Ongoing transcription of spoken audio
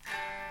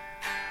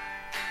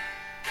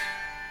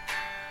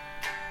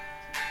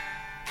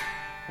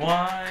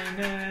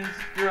Whiners,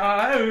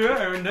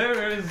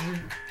 grinders,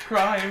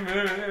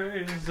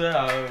 crimers,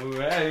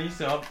 oh,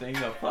 something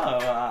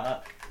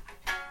apart.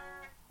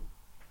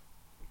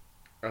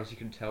 As you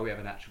can tell, we have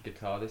an actual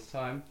guitar this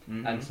time,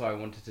 and so I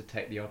wanted to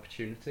take the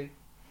opportunity.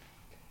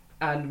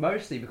 And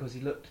mostly because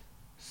he looked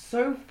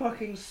so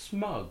fucking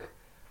smug.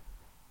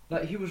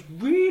 Like, he was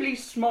really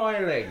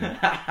smiling.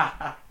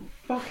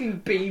 Fucking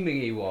beaming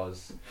he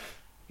was.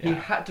 Yeah. He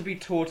had to be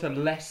taught a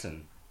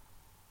lesson.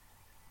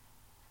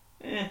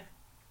 Yeah.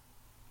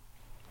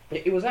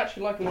 It was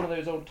actually like in one of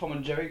those old Tom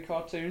and Jerry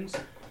cartoons,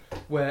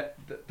 where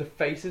the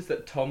faces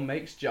that Tom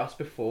makes just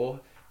before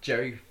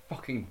Jerry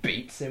fucking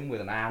beats him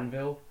with an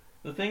anvil.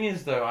 The thing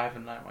is, though, I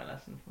haven't learnt my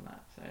lesson from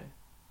that, so...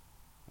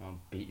 I'll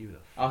beat you with a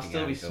fucking I'll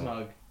still be anvil.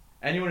 smug.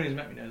 Anyone who's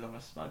met me knows I'm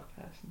a smug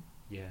person.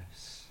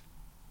 Yes.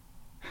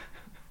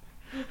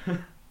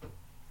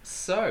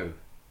 So,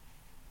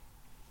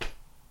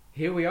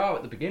 here we are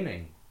at the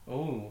beginning.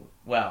 Oh,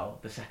 well,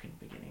 the second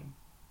beginning.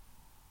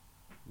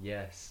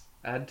 Yes.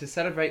 And to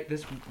celebrate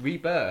this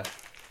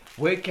rebirth,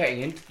 we're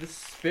getting into the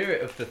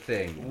spirit of the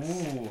things.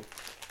 Ooh.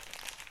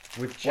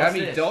 With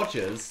Jammy this?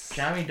 Dodgers.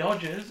 Jammy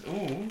Dodgers,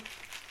 ooh.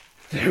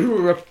 They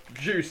were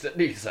produced at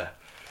Nisa.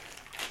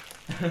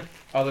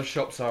 Other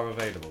shops are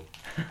available.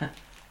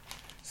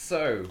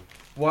 So,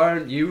 why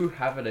don't you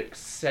have an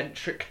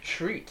eccentric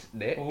treat,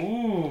 Nick? Ooh,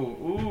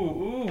 ooh,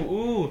 ooh,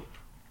 ooh.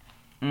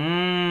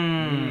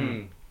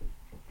 Mmm.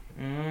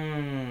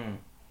 Mmm.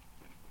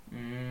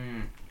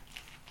 Mmm.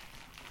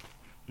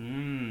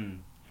 Mmm.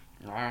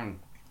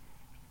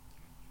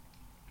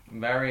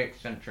 Very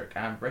eccentric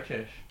and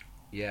British.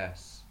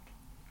 Yes.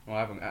 Well, I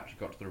haven't actually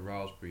got to the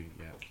raspberry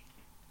yet.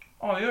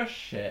 Oh, you're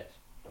shit.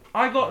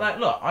 I got that.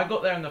 Look, I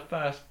got there in the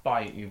first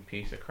bite, you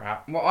piece of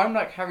crap. Well, I'm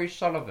like Harry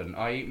Sullivan.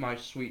 I eat my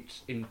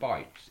sweets in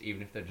bites,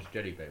 even if they're just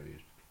jelly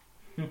babies.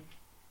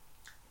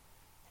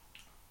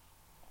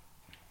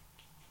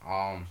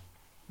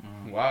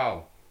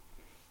 Wow.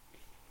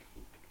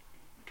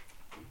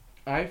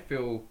 I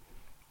feel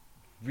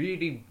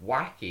really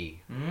wacky.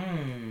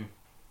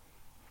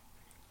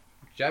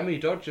 Jammy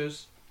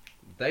Dodgers,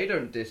 they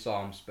don't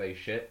disarm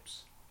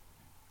spaceships.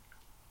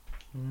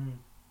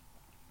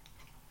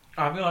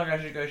 I feel like I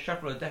should go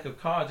shuffle a deck of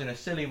cards in a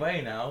silly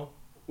way now.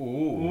 Ooh.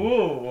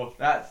 Ooh,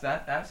 that's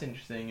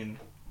interesting and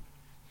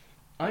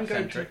I'm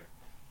eccentric.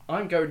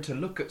 going to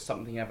look at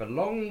something, have a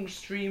long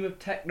stream of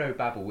techno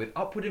babble with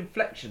upward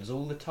inflections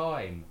all the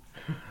time.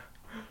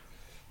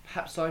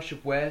 Perhaps I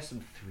should wear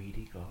some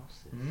 3D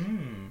glasses.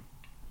 And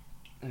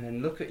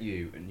then look at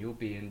you and you'll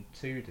be in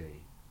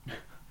 2D.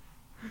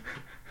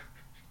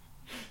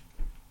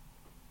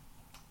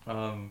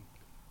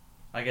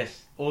 I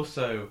guess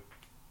also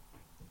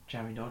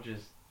Jammy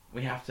Dodgers,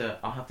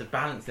 I'll have to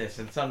balance this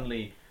and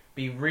suddenly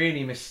be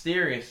really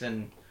mysterious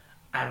and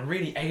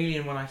really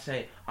alien when I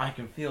say I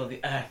can feel the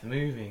earth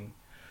moving.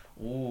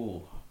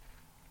 Ooh.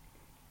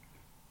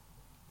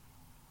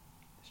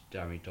 This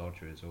Jammy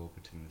Dodger is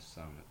orbiting the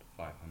sun at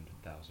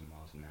 500,000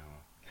 miles an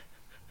hour.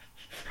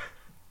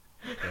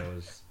 There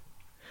was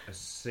a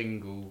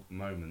single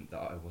moment that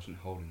I wasn't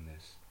holding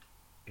this.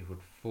 It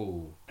would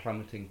fall,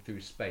 plummeting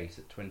through space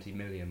at 20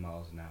 million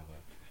miles an hour,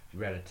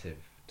 relative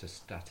to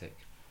static.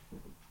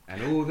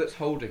 And all that's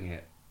holding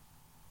it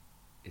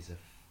is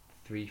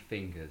 3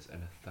 fingers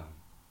and a thumb.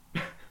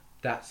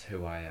 That's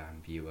who I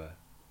am, viewer.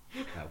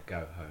 Now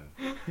go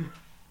home.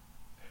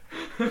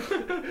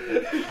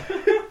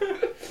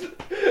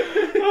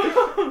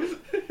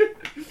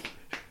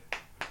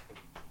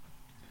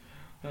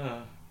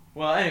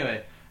 Well,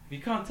 anyway, if you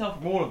can't tell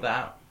from all of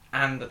that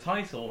and the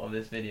title of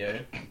this video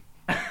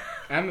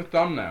And the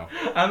thumbnail.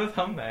 and the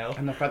thumbnail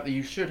And the fact that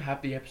you should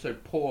have the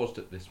episode paused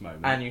at this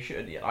moment. and you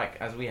should, like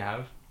as we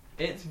have,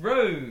 it's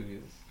Rose.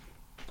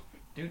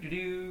 Do do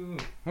do.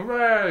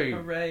 Hooray!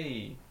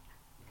 Hooray!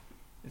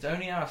 It's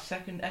only our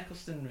second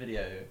Eccleston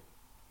video,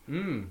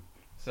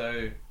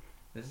 so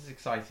this is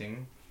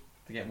exciting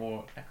to get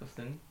more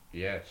Eccleston.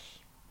 Yes.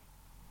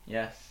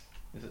 Yes,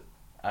 is it?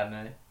 I don't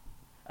know.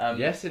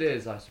 Yes, it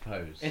is, I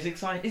suppose. It's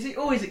exciting. Is it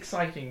always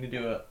exciting to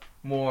do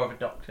more of a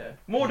Doctor?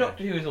 More Yeah.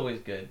 Doctor Who is always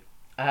good.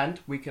 And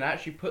we can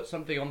actually put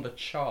something on the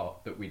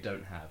chart that we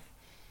don't have.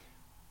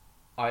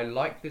 I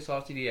like this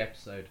RTD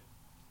episode.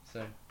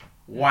 So.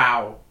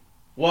 Wow.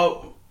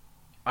 Well,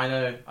 I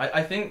know.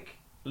 I think,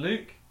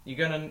 Luke, you're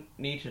going to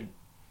need to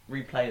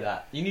replay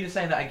that. You need to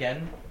say that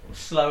again,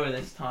 slower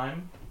this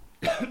time.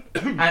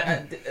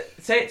 and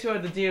say it to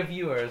the dear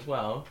viewer as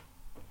well.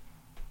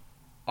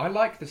 I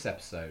like this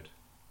episode.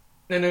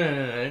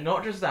 No,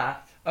 not just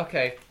that.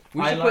 Okay,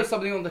 we I should like- put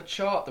something on the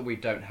chart that we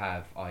don't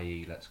have,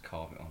 i.e. let's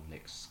carve it on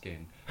Nick's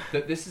skin.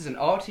 That this is an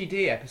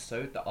RTD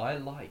episode that I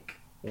like.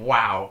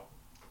 Wow.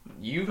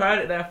 You've heard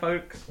it there,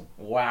 folks.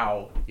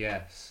 Wow.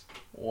 Yes.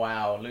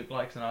 Wow. Luke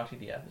likes an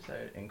RTD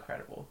episode.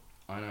 Incredible.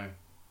 I know.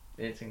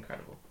 It's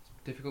incredible.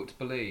 Difficult to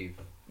believe,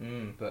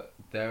 but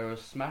there are a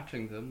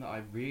smattering of them that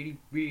I really,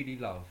 really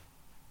love.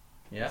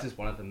 Yeah. This is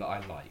one of them that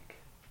I like.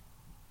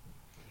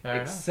 Fair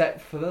enough.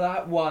 Except for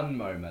that one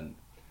moment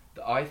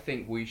that I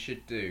think we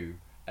should do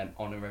an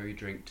honorary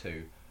drink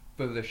to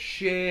for the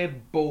sheer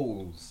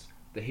balls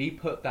that he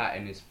put that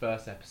in his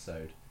first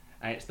episode,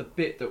 and it's the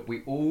bit that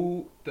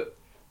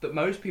that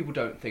most people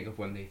don't think of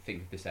when they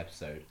think of this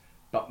episode,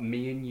 but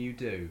me and you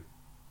do.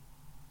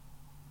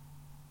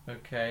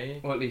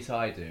 Okay. Or at least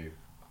I do.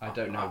 I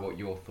don't know what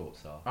your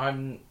thoughts are.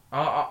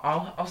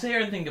 I'll sit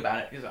here and think about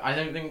it, because I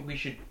don't think we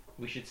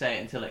should say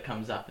it until it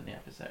comes up in the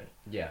episode.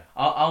 Yeah.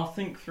 I'll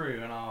think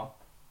through and I'll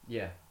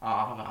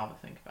have a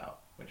think about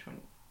which one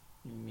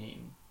you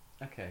mean.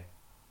 Okay.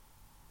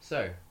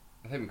 So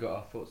I think we've got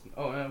our thoughts.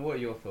 Oh, what are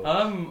your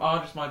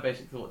thoughts? Just my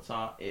basic thoughts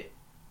are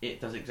it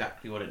does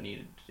exactly what it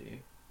needed to do,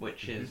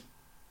 which is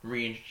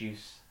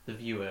reintroduce the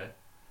viewer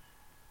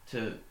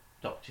to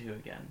Doctor Who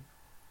again.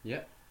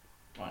 Yep.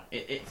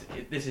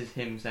 Right. This is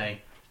him saying,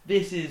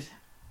 this is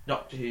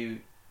Doctor Who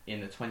in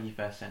the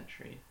 21st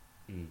century.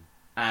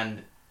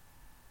 And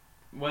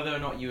whether or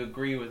not you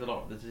agree with a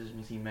lot of the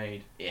decisions he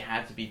made, it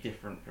had to be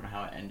different from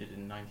how it ended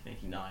in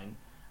 1989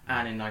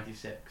 and in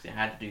 96. It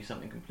had to do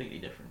something completely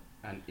different.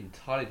 And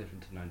entirely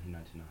different to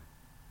 1999.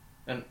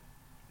 And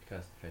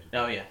because the fatal.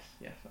 Oh yes.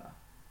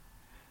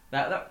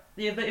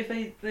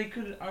 If they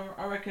could,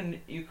 I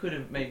reckon you could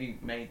have maybe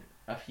made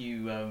a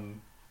few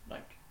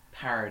like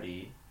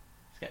parody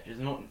sketches,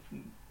 not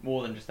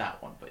more than just that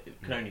one, but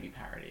it could only be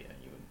parody, and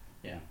you wouldn't.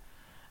 Yeah.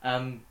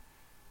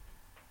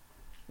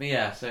 But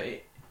yeah, so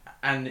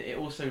it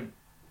also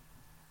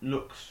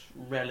looks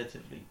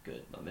relatively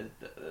good.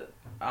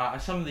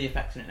 Like some of the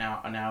effects in it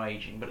now are now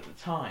aging, but at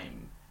the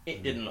time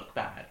it didn't look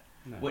bad,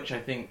 which I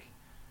think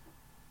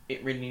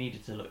it really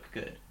needed to look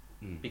good,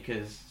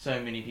 because so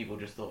many people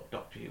just thought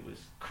Doctor Who was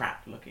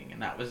crap looking,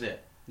 and that was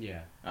it.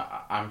 Yeah.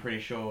 I'm pretty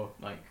sure,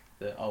 like,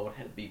 the old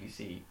head of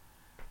BBC,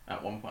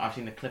 at one point, I've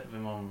seen the clip of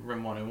him on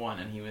Room 101,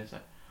 and he was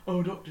like,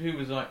 oh, Doctor Who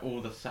was like,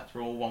 all the sets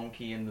were all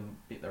wonky, and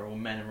they're all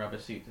men in rubber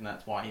suits, and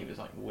that's why he was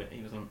like,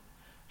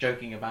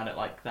 joking about it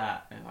like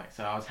that, and like,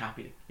 so I was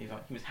happy. He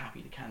was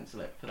happy to cancel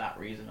it for that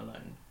reason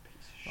alone.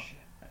 Piece of shit.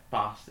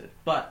 Bastard.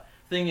 But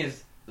thing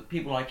is, the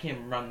people like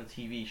him run the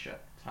TV show,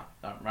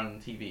 don't run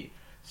the TV,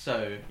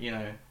 so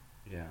Yeah.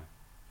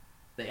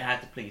 they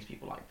had to please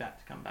people like that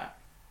to come back.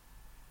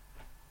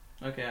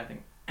 Okay, I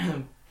think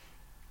that's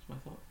my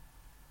thought.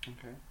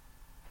 Okay.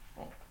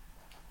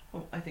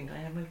 Oh, I think I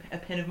have a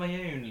pen of my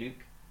own,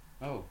 Luke.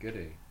 Oh,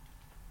 goody.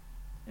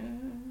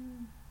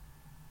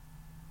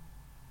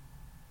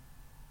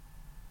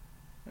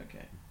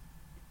 Okay.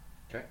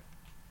 Okay.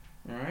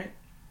 Alright.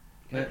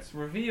 Let's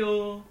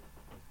reveal.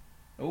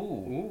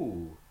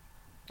 Ooh.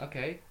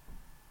 Okay.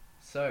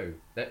 So,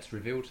 let's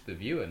reveal to the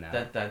viewer now.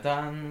 Dun dun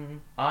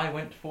dun. I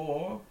went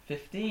for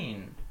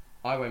 15.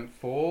 I went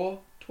for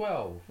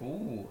 12.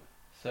 Ooh.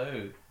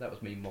 So. That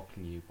was me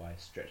mocking you by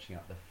stretching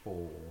out the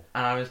 4.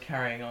 And I was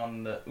carrying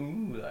on the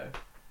ooh, though.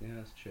 Yeah,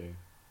 that's true.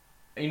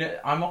 You know,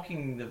 I'm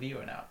mocking the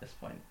viewer now at this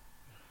point.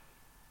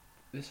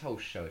 This whole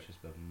show is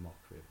just a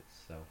mockery of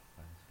itself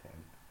at this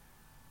point.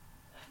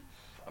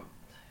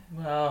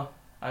 Well,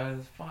 I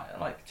was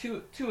like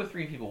two or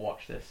three people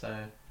watch this, so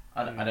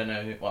I don't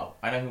know who. Well,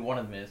 I know who one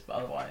of them is, but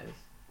otherwise,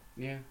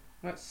 yeah,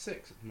 that's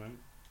 6 at the moment.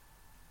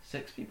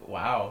 6 people.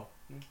 Wow,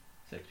 Yeah.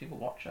 6 people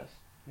watch us.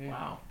 Yeah.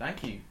 Wow,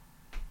 thank you.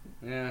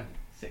 Yeah.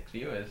 6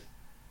 viewers.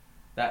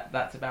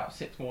 That's about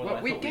 6 more than I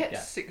thought we we'd get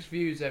get. 6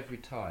 views every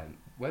time,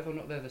 whether or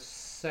not they're the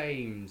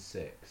same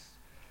 6.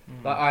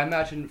 Mm. Like, I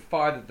imagine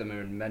 5 of them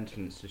are in mental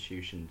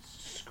institutions,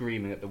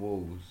 screaming at the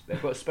walls.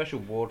 They've got a special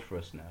ward for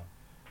us now.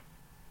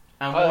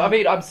 And I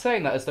mean, I'm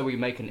saying that as though we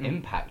make an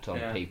impact on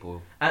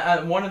people.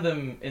 And one of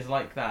them is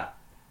like that,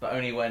 but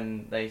only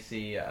when they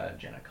see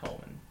Jenna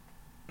Coleman.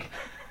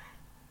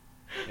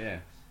 Yeah.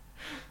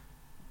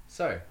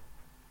 So.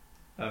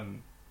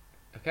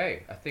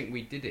 Okay, I think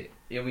we did it.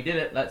 Yeah, we did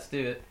it. Let's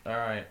do it. All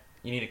right.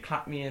 You need to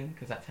clap me in,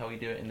 because that's how we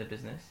do it in the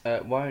business.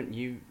 Why don't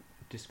you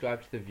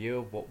describe to the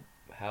viewer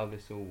how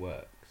this all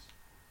works?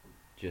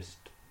 Just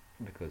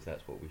because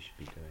that's what we should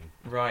be doing.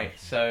 Right.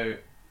 So,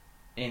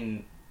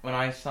 when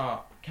I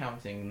start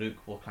counting, Luke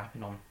will clap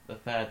in on the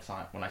 3rd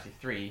sign when I see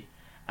 3,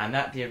 and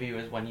that, dear viewer,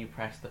 is when you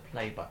press the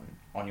play button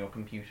on your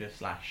computer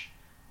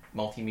 /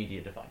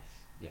 multimedia device.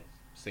 Yes,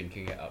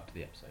 syncing it up to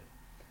the episode.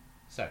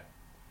 So,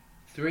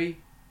 3,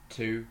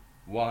 2,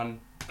 1.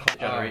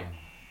 Juddery.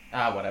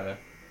 Whatever.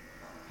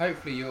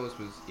 Hopefully yours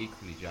was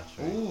equally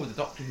juddery. Ooh, the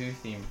Doctor Who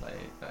theme play.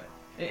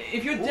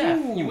 If you're deaf,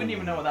 you wouldn't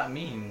even know what that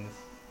means.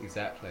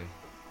 Exactly.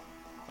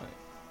 Right.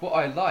 What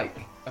I like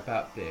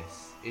about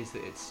this is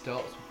that it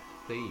starts with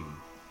a theme.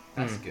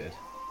 That's good.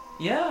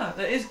 Yeah,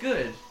 that is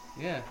good.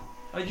 Yeah.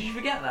 Oh, did you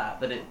forget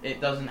that it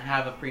doesn't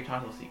have a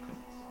pre-title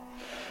sequence?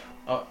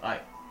 Oh,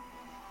 like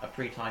a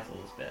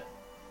pre-titles bit.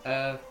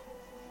 Yeah.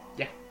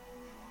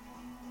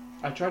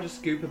 I tried to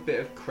scoop a bit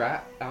of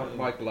crap out of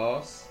my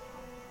glass,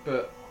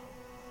 but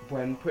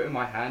when putting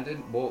my hand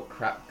in, more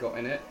crap got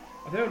in it.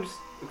 I think I'm just,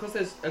 because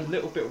there's a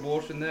little bit of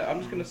water in there, I'm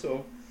just going to sort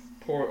of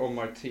pour it on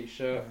my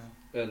t-shirt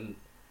and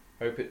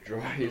hope it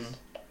dries.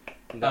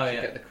 And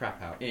actually get the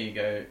crap out. Here you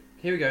go.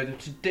 Here we go, the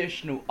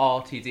traditional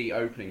RTD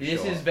opening shot.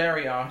 This is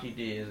very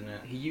RTD, isn't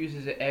it? He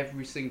uses it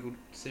every single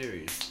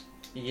series.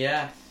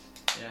 Yes.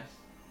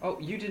 Oh,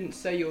 you didn't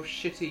say your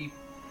shitty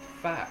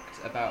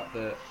fact about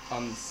the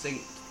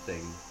unsynced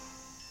thing.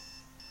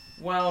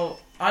 Well,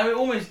 I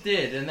almost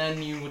did, and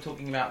then you were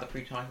talking about the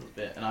pre-titles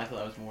bit, and I thought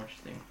that was more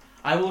interesting.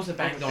 I also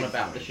banged on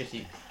about the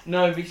shitty...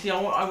 No, but you see,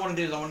 what I want to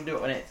do is I want to do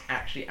it when it's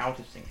actually out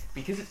of sync.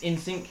 Because it's in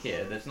sync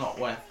here, that's not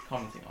worth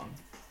commenting on.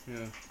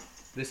 Yeah.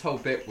 This whole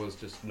bit was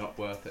just not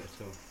worth it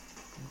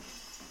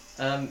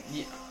at all.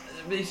 Yeah,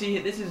 but you see,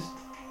 this is...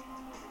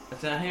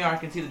 So here I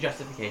can see the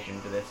justification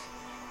for this.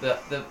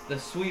 The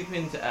sweep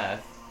into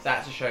Earth,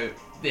 that's a show...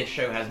 This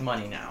show has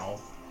money now.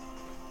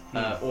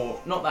 Or,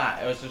 not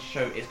that, it was just a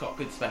show, it's got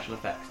good special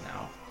effects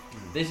now.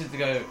 This is to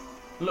go,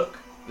 look,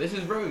 this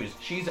is Rose.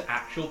 She's an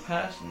actual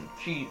person.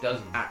 She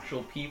does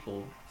actual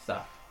people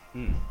stuff.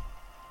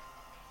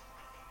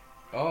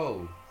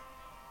 Oh.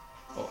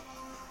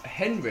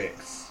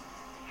 Henrik's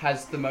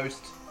has the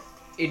most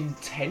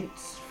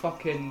intense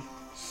fucking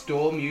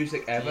store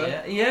music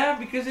ever. Yeah,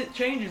 because it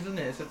changes, doesn't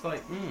it? So it's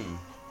like,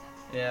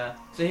 yeah.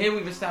 So here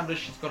we've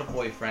established she's got a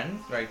boyfriend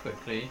very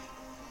quickly.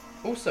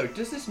 Also,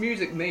 does this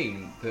music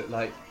mean that,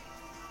 like,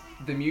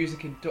 the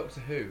music in Doctor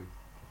Who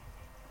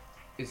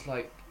is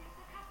like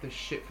the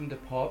shit from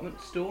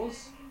department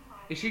stores?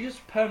 Is she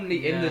just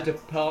permanently in the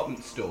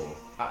department store?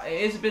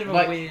 It is a bit of a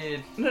like,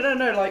 weird... No,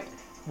 like,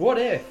 what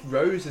if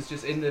Rose is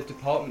just in the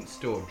department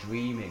store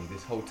dreaming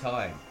this whole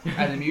time,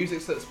 and the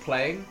music that's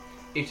playing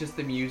is just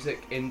the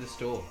music in the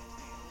store?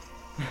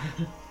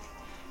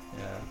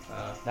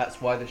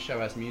 That's why the show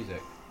has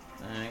music.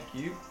 Thank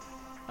you.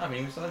 I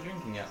mean, we started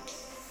drinking yet.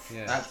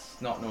 Yeah. That's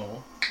not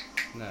normal.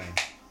 No.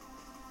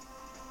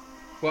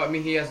 Well, I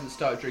mean, he hasn't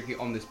started drinking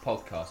on this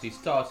podcast. He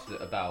started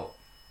at about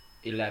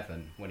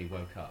 11 when he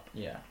woke up.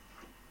 Yeah.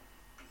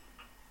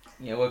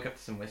 Yeah, woke up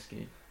to some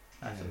whiskey.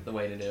 That's the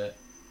way to do it.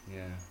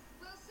 Yeah.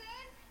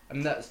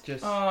 And that's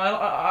just... Oh,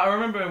 I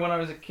remember when I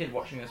was a kid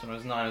watching this when I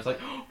was 9, I was like,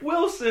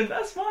 Wilson,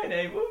 that's my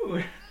name,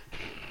 ooh!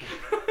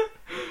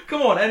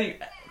 Come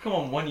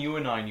on, when you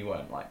were 9 you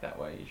weren't like that,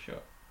 were you? Sure.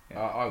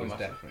 Yeah, I was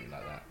definitely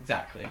like that.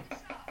 Exactly.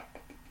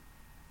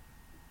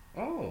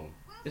 Oh.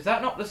 Is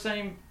that not the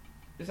same...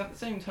 Is that the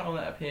same tunnel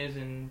that appears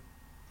in...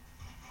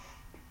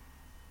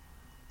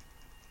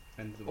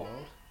 End of the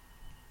World?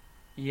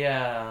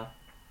 Yeah.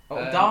 Oh,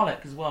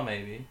 Dalek as well,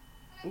 maybe.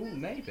 Ooh,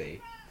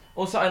 maybe.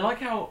 Also, I like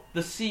how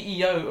the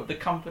CEO of the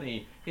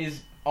company,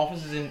 his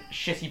office is in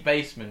shitty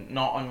basement,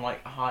 not on,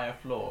 like, a higher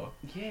floor.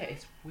 Yeah,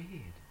 it's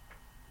weird.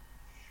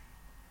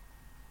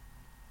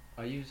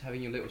 Are you just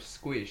having your little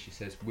squiz? She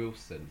says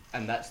Wilson,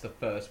 and that's the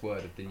first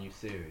word of the new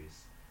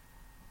series.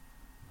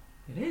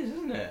 It is,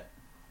 isn't it?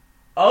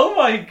 Oh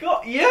my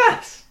god,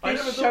 yes!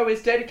 This show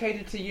is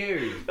dedicated to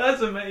you.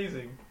 That's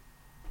amazing.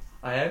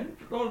 I hadn't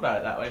thought about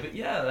it that way, but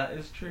yeah, that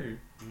is true.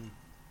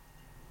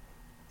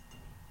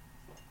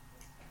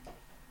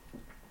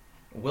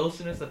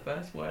 Wilson is the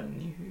first word in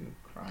New Who.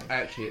 Christ.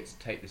 Actually, it's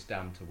take this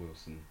down to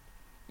Wilson.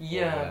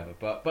 Yeah. Or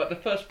whatever. But the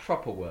first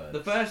proper word.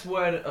 The first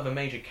word of a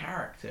major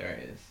character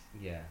is...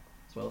 Yeah.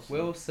 It's Wilson.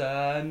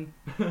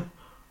 Wilson.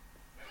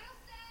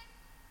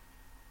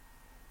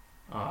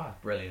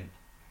 Brilliant.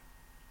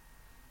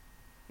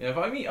 Yeah, if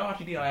I meet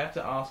RTD, I have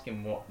to ask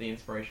him what the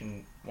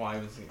inspiration... Why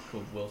was it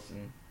called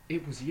Wilson?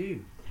 It was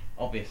you.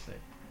 Obviously.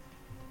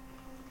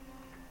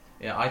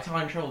 Yeah, I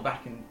time travel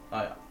back and...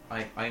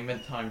 I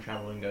meant time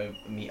travel and go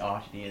meet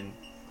RTD and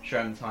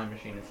show him the time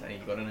machine and say,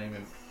 you got to name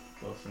him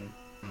Wilson.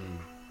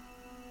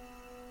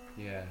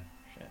 Yeah.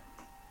 Shit.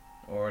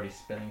 Already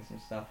spilling some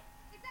stuff.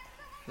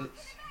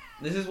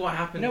 This is what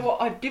happens. You know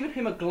what? I've given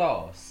him a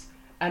glass,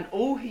 and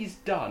all he's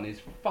done is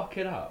fuck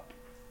it up.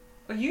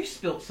 Well, you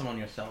spilt some on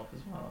yourself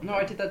as well. No,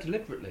 I did that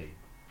deliberately.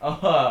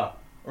 Oh,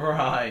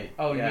 right.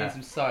 Oh, you mean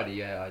some cider?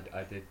 Yeah,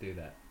 I did do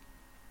that.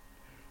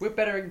 We're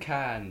better in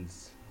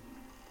cans.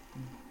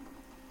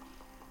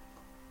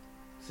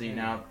 See,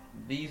 now,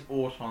 these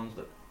Autons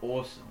look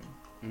awesome.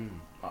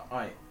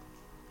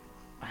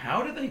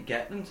 How did they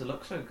get them to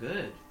look so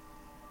good?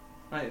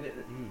 Like,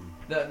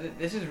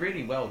 this is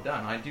really well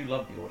done. I do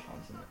love the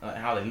Autons, and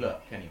how they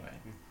look, anyway.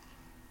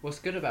 What's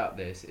good about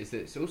this is that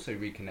it's also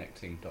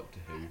reconnecting Doctor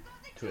Who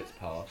to its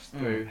past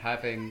through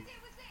having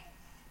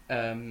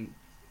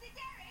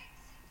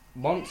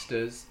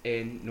monsters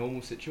in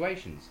normal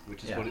situations,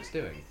 which is what it's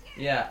doing.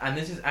 Yeah, and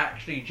this is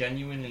actually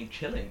genuinely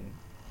chilling.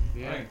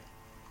 Yeah.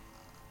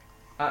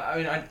 I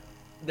mean,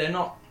 they're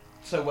not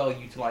so well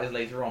utilised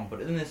later on, but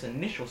in this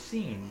initial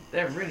scene,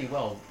 they're really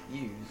well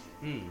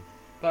used.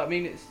 But I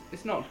mean,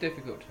 it's not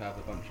difficult to have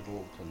a bunch of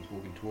Autons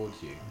walking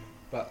towards you,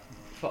 but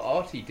for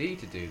RTD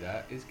to do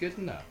that is good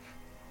enough.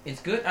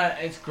 It's good.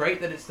 It's great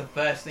that it's the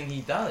first thing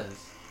he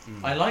does.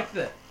 I like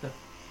the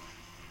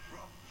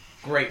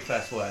great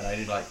first word. I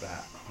do like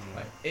that.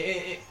 Like,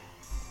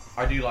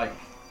 I do like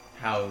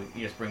how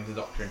he just brings the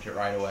Doctor into it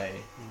right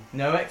away.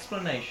 No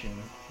explanation.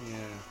 Yeah.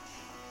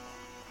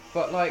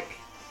 But like,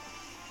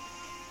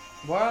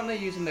 why aren't they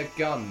using their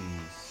guns?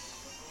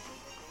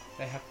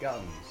 They have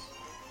guns.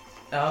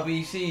 But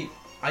you see,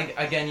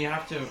 again, you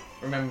have to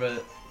remember,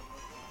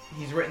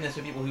 he's written this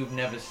for people who've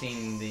never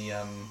seen the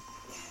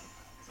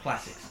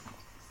classics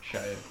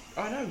show.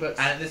 I know, but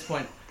And at this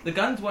point, the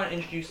guns weren't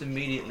introduced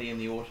immediately in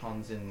the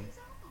Autons in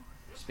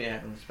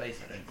Spearhead from Space,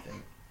 I don't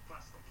think.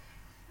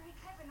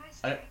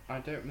 I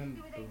don't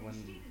remember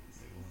when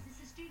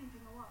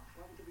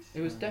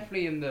it was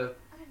definitely in the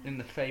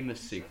famous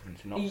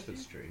sequence in Oxford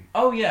Street.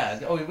 Oh yeah,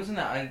 it wasn't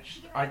that.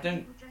 I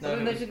don't know.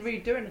 No, they didn't really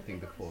do anything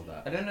before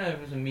I that. don't know if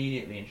it was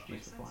immediately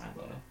introduced beforehand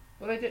though.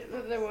 Well, they did.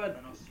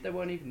 They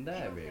weren't even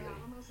there really.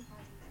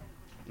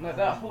 Like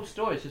that whole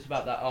story is just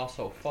about that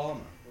arsehole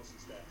farmer.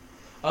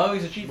 Oh,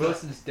 he's a chief.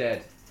 Wilson's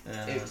dead.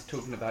 It's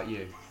talking about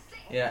you.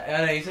 Yeah,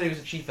 I know. He said he was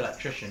a chief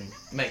electrician.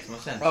 Makes more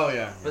sense. Oh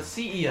yeah. But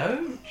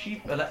CEO,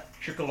 chief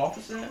electrical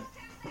officer.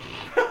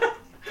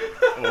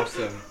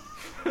 Awesome.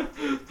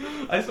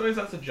 I suppose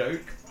that's a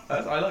joke.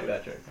 I like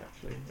that joke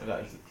actually.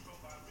 That is,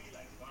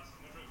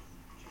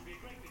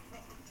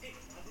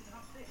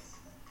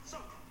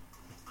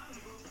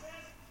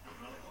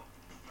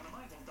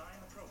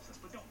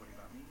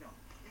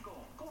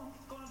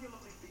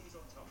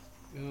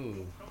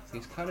 Ooh,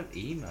 he's kind of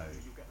emo.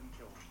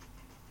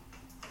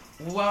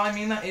 well, I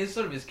mean that is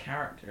sort of his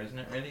character, isn't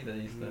it? Really, that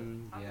he's the.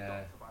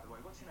 Yeah.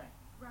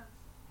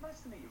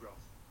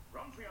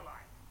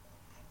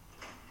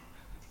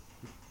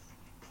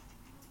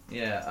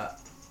 Yeah,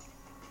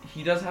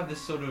 he does have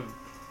this sort of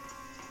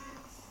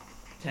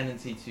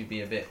tendency to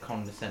be a bit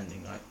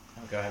condescending, like,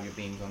 "I'll go have your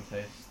beans on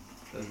toast."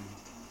 The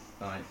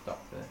nice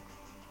doctor.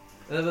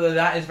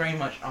 That is very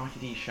much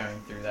RTD showing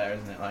through there,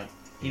 isn't it? Like,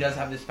 he does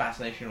have this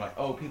fascination, like,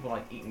 oh, people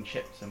like eating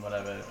chips and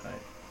whatever.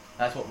 Like,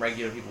 that's what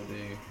regular people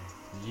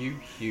do. You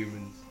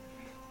humans.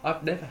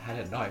 I've never had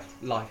a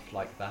life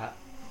like that.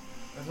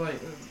 It's like,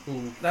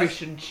 Ooh, that's-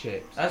 fish and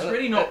chips. that's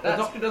really not. The That's-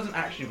 doctor doesn't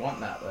actually want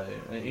that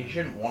though. He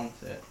shouldn't want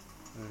it.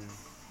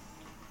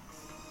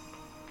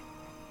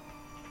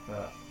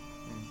 But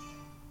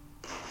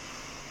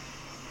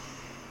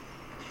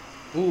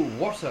Ooh,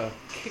 what a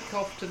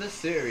kick-off to the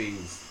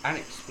series! An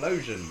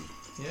explosion.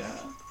 yeah,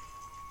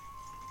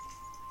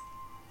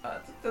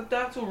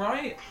 that's all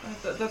right.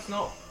 That's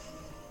not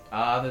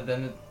other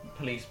than the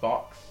police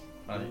box.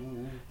 Right.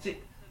 Ooh. See,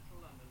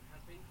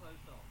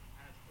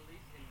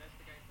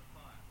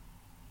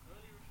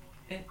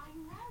 I know,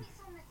 it's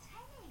on the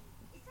telly.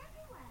 It's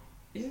everywhere.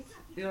 it's,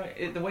 you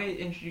know, the way it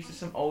introduces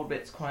some old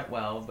bits quite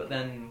well, but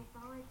then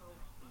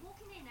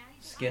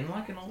skin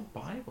like an old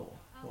Bible.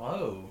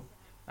 Whoa,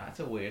 that's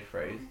a weird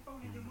phrase.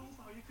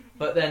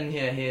 But then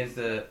here's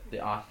the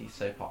arty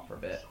soap opera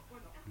bit.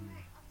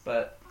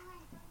 But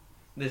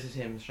this is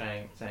him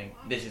saying,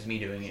 this is me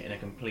doing it in a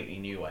completely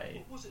new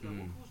way.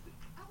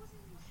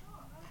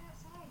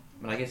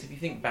 But I guess if you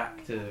think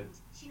back to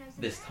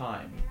this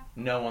time,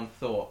 no one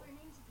thought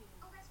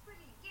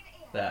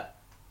that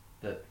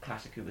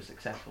Classic Who was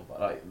successful, but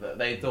like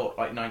they thought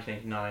like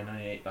 1989,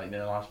 98, like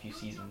the last few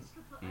seasons,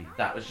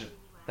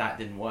 that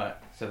didn't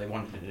work, so they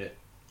wanted to do it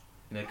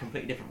in a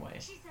completely different way.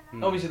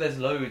 Obviously, there's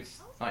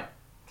loads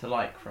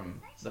from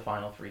the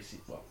final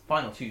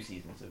final 2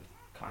 seasons of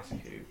Classic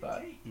Who,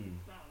 but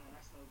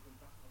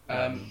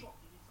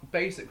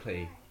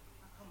basically,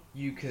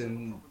 you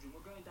can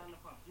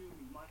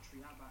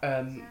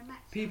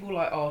people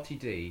like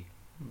RTD,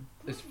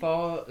 as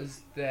far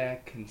as they're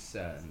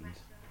concerned,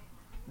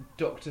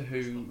 Doctor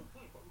Who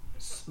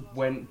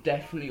went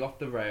definitely off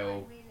the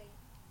rail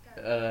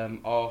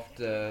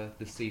after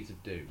the Seeds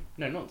of Doom.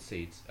 No, not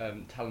Seeds.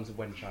 Talons of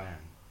Wen Chiang.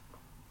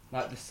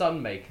 Like the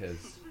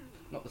Sunmakers,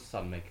 not the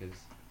Sunmakers.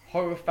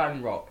 Horror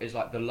Fan Rock is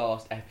like the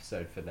last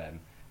episode for them,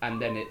 and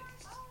then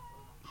it's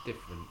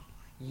different.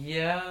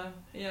 yeah,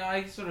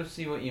 I sort of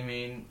see what you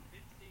mean.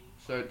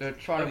 So they're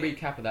trying to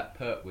recap of that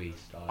Pertwee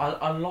style.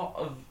 A lot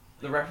of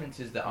the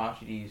references that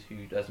RTD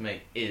Who does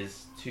make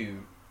is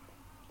to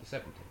The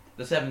 70s.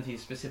 the 70s,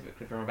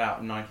 specifically from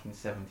about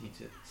 1970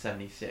 to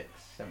 76,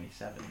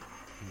 77.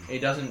 It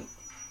doesn't,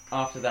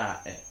 after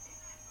that, it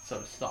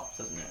sort of stops,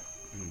 doesn't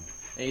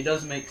it? It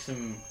does make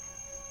some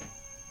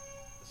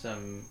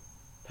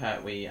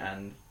Pertwee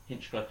and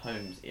Hinchcliffe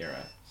Holmes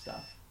era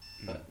stuff,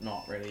 but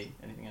not really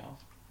anything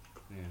else.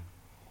 Yeah.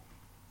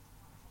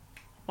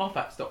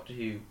 Moffat's Doctor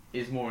Who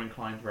is more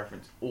inclined to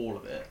reference all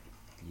of it,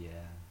 Yeah.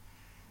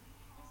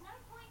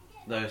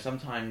 though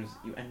sometimes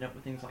you end up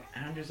with things like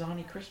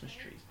Androzani Christmas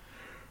trees.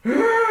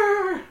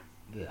 Ugh.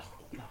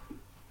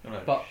 Oh,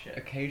 But shit.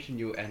 occasionally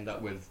you'll end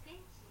up with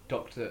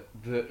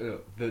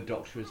the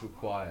Doctor is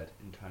required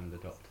in Time of the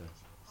Doctor,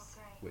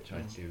 which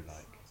I do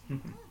like.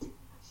 And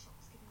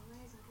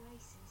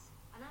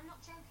I'm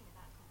not joking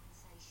about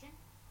compensation.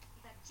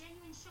 That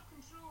genuine shock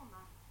and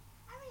trauma.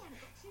 Ariana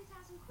got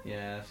 2,000 quid.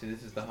 Yeah, see,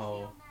 this is the The whole,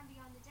 old man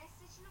behind the desk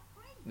said she's not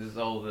free. this is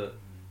all the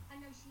I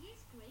know she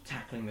is free.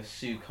 tackling the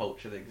Sue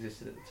culture that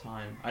existed at the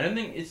time. I don't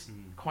think it's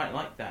quite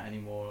like that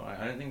anymore.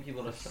 I don't think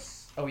people are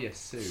Oh yes,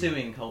 Sue.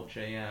 suing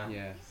culture. Yeah,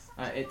 Yeah.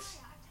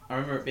 I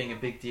remember it being a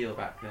big deal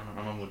back then.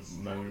 My mum would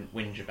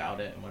whinge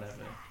about it and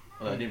whatever.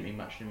 Although it didn't mean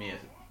much to me as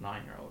a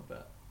 9-year-old,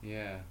 but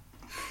Yeah.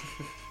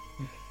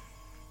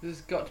 This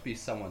has got to be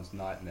someone's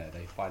nightmare.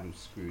 They find all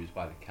screws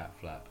by the cat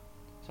flap.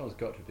 Someone's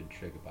got to have been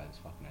triggered by this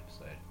fucking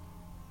episode.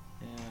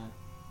 yeah.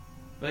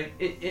 Like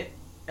it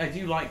I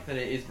do like that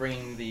it is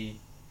bringing the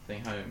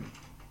thing home.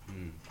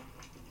 Mm.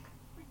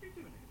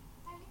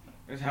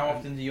 Because how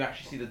often do you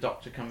actually see the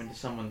Doctor come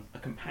into a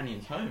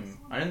companion's home?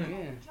 I don't think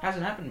it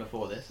hasn't happened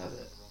before this, has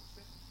it?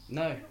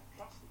 No.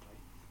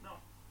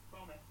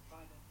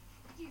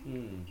 You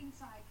Hmm.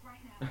 inside right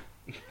now.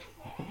 It's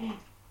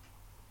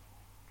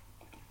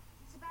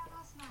about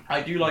last night.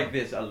 I do like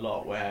this a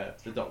lot, where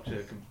the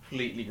Doctor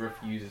completely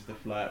refuses to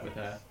flirt with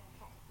her.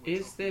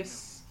 Is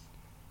this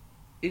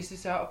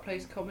out of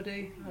place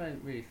comedy? I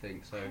don't really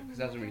think so, because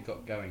it hasn't really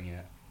got going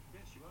yet.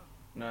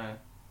 No.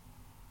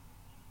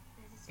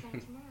 There's a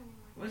strange man in my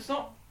Well, it's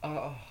not.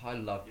 Oh, I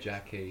love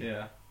Jackie.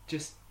 Yeah.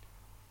 Just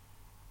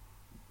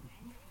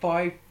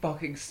 5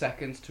 fucking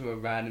seconds to a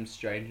random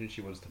stranger and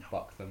she wants to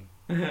fuck them.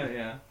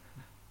 Yeah.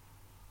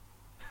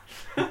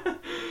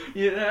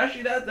 Yeah,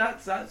 actually,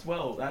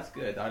 that's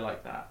good. I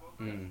like that.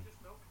 Mm.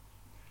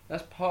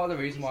 That's part of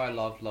the reason why I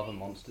love Love and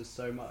Monsters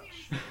so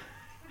much.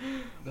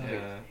 Like,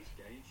 Yeah.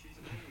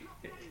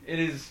 It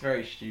is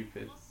very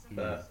stupid,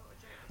 but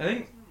I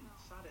think.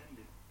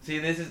 See,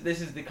 this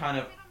is the kind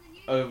of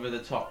over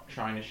the top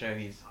trying to show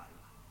he's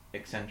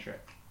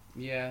eccentric.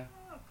 yeah.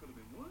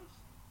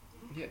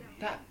 Yeah,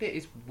 that bit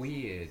is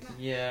weird.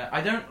 Yeah,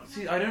 I don't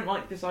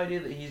like this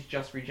idea that he's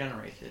just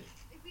regenerated.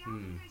 If we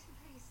Hmm. go to the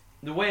police,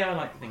 The way I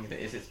like to think of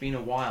it is it's been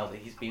a while that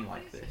he's been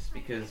like this,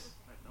 because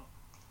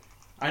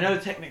I know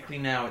technically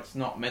now it's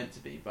not meant to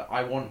be, but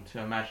I want to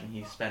imagine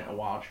he's spent a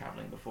while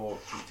travelling before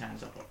he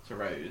turns up to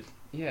Rose.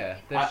 Yeah,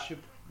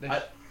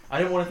 I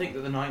don't want to think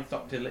that the Ninth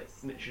Doctor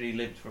literally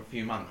lived for a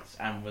few months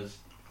and was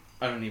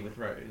only with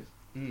Rose.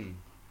 Mm.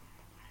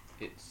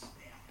 It's a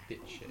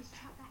bit shit. cut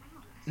that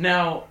out.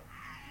 Now,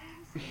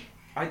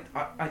 I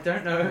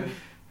don't know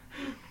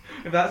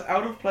if that's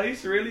out of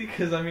place, really,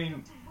 because, I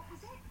mean, What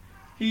was it?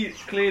 he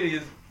clearly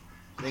is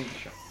being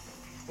shot.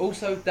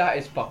 Also, that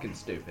is fucking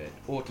stupid.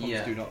 Autons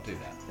Yeah. do not do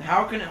that.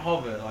 How can it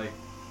hover, like...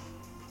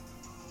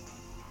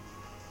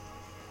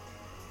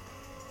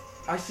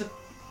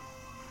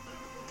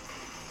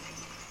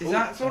 Is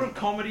that sort of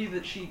comedy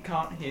that she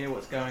can't hear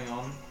what's going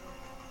on?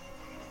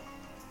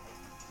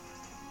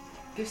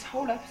 This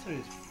whole episode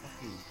is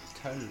fucking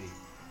tonally.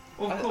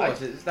 Well, of I- course,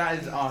 that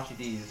is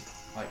RTD's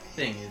like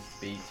thing, is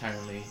to be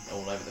tonally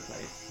all over the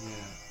place.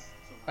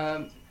 Yeah.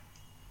 Do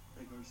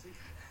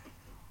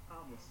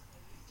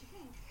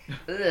you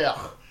think?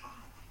 Ugh.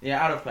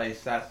 Yeah, out of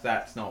place.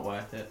 That's not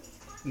worth it.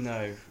 No.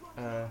 Their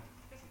arm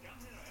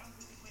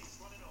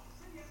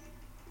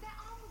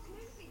was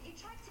moving. It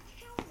tried to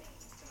kill me.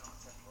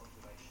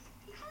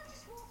 You can't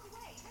just walk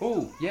away.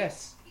 Oh,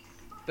 yes.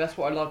 That's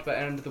what I loved about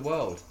End of the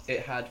World.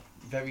 It had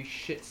very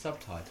shit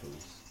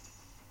subtitles.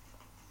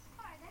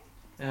 Alright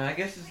then. I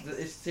guess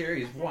it's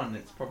series 1.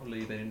 It's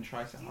probably they didn't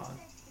try so hard.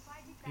 If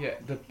I did that, Yeah,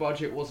 the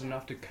budget was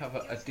enough to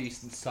cover a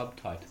decent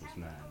subtitles,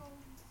 man.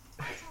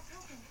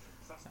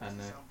 And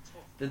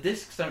the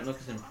discs don't look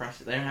as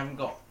impressive. They haven't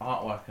got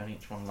artwork on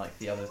each one like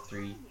the other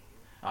 3.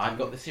 I've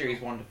got the series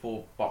 1 to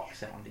 4 box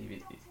set on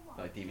DVD,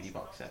 like DVD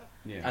box set,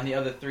 Yeah. and the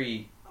other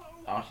 3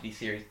 RTD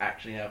series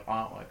actually have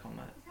artwork on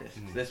that disc.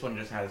 Mm. This one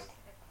just has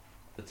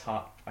the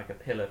like a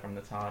pillar from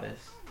the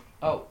TARDIS.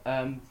 Oh,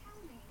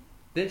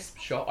 this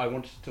shot I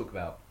wanted to talk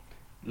about.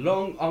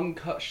 Long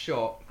uncut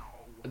shot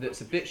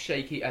that's a bit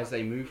shaky as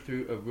they move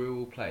through a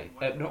rural place.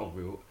 Not a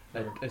rural,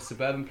 a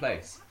suburban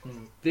place.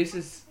 Mm. This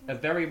is a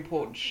very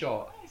important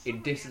shot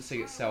in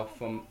distancing itself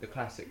from the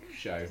classic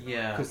show.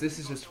 Yeah. Because this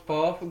is as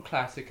far from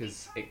classic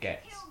as it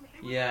gets.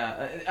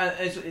 Yeah,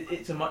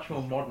 it's a much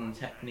more modern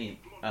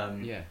technique.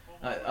 Yeah.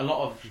 A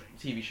lot of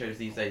TV shows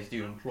these days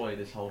do employ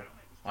this whole,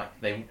 like,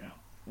 they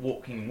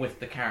walking with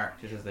the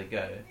characters as they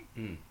go.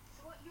 Mm.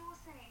 So what you're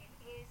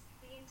saying is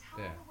the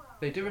entire Yeah. world.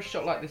 They do a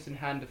shot like this in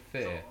Hand of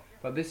Fear,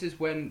 but this is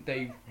when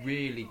they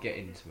really get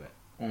into it.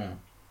 Mm.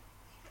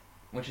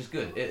 Which is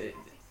good. Yeah, that's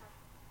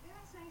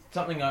nice.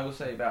 Something I will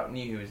say about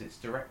New Who is it's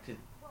directed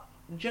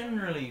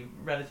generally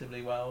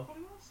relatively well.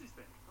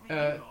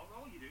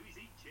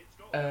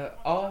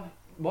 Our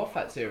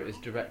Moffat era is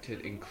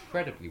directed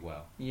incredibly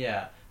well.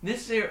 Yeah,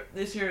 this era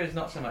is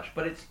not so much,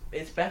 but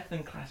it's better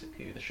than Classic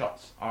Who. The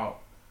shots are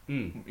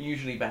Mm.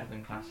 usually better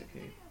than Classic Who.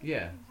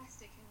 Yeah.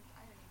 Plastic and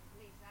I don't even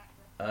believe that.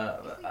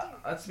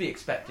 But That's to be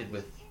expected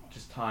with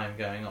just time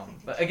going on.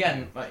 But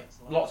again, like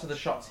lots of the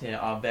shots here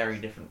are very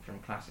different from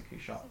Classic Who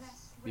so shots.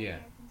 that's Yeah.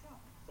 radio control.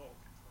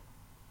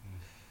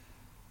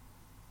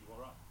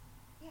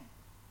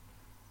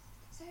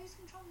 So who's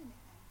controlling it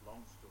then?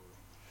 Long story.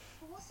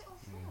 But what's it all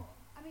for?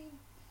 Yeah. I mean,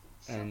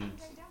 And shut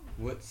them down.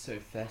 what's so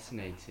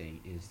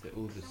fascinating is that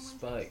all the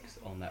spikes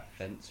on that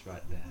fence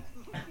right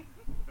there,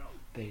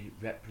 they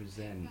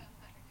represent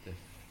the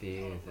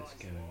fear that's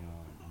going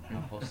on and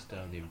how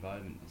hostile the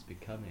environment is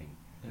becoming,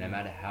 no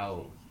matter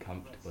how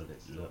comfortable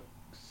it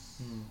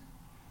looks. Hmm.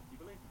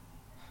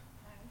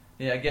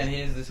 Yeah, again,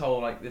 here's this whole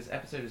like this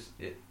episode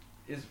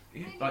is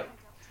like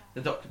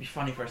the Doctor be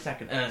funny for a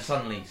second and then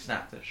suddenly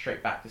snapped it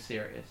straight back to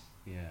serious.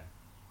 Yeah.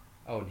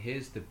 Oh, and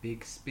here's the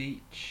big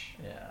speech.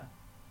 Yeah.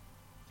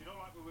 Do you know,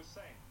 like we were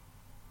saying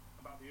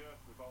about the Earth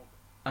revolving?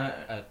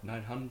 At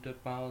 900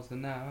 miles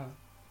an hour.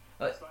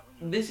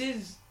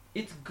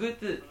 It's good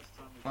that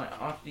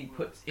after he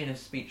puts in a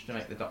speech to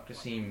make the Doctor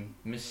seem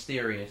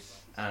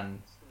mysterious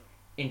and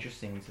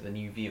interesting to the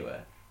new viewer,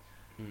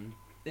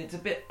 it's a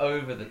bit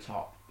over the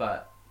top,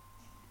 but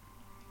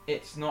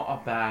it's not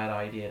a bad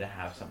idea to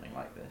have something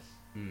like this.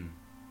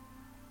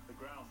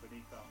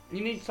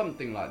 You need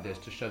something like this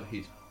to show that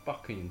he's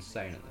fucking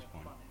insane at this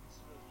point.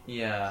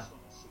 Yeah.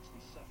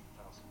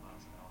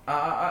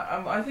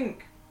 I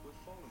think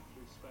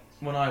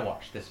when I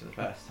watched this for the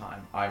first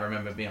time, I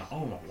remember being like,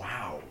 oh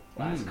wow,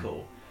 that's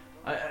cool.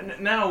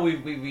 Now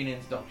we've been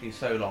into Doctor Who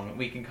so long,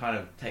 we can kind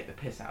of take the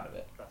piss out of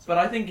it. But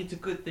I think it's a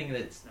good thing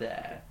that it's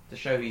there to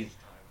show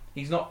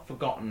he's not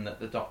forgotten that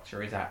the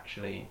Doctor is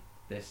actually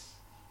this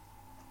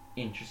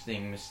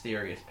interesting,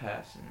 mysterious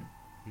person.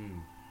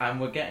 And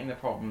we're getting the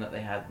problem that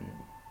they had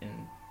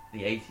in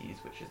the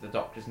 80s, which is the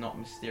Doctor's not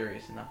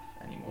mysterious enough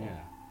anymore. Yeah.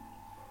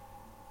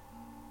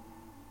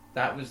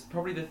 That was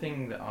probably the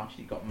thing that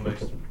Archie got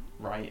most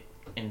right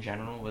in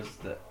general, was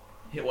that,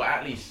 well,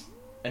 at least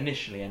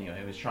initially anyway,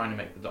 he was trying to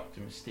make the Doctor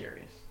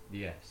mysterious.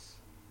 Yes.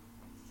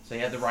 So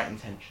he had the right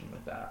intention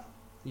with that.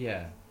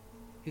 Yeah.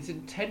 His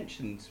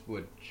intentions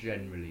were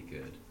generally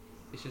good.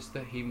 It's just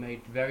that he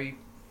made very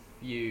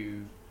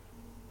few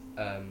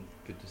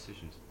good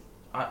decisions.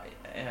 I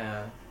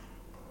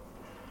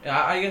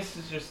guess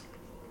it's just,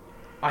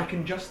 I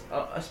can just,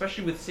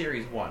 especially with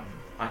Series 1,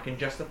 I can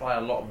justify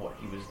a lot of what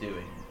he was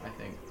doing, I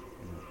think.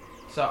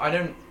 So I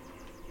don't,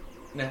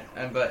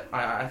 but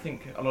I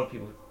think a lot of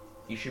people,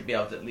 you should be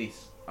able to at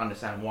least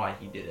understand why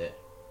he did it.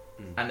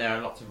 And there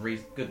are lots of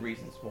good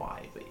reasons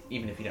why, but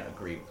even if you don't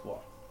agree with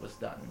what was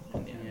done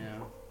in the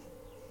end.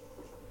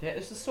 Yeah,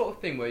 it's the sort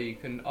of thing where you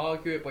can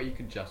argue it, but you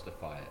can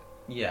justify it.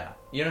 Yeah,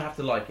 you don't have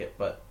to like it,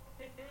 but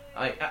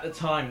at the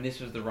time,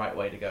 this was the right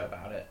way to go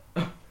about it.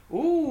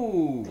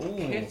 Ooh,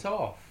 hit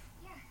off.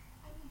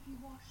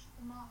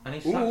 And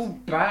he slaps,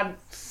 bad.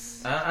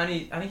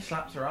 and he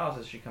slaps her ass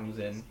as she comes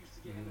in.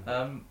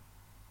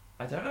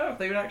 I don't know if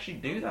they would actually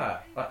do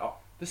that. Like,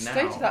 The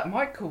state of that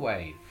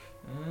microwave.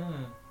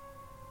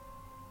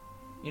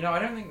 You know, I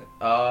don't think that...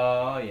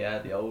 Oh, yeah,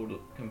 the old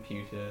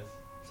computers.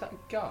 Is that a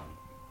gun?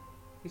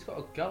 He's got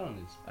a gun on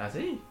his... Has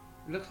he?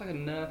 It looks like a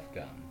Nerf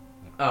gun.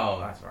 Oh,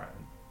 that's right.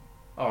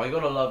 Oh, you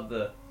gotta love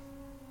the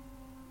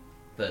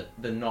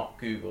not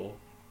Google.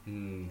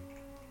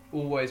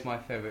 Always my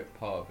favourite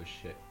part of a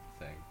ship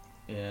thing.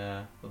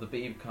 Yeah, well, the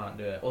Beeb can't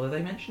do it. Although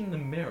they mentioned the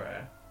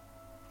mirror.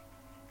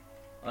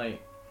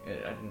 Like, I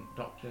didn't...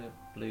 Dr.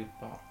 Blue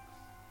Box.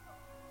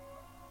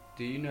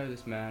 Do you know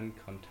this man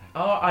contacted...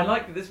 Oh, I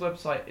like that this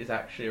website is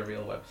actually a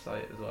real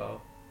website as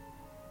well.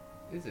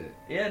 Is it?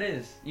 Yeah, it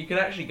is. You can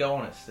actually go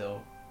on it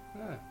still.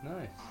 Oh,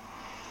 nice.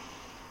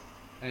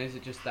 And is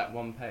it just that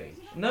one page?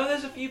 No,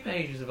 there's a few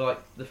pages of,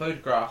 like, the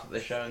photographs that they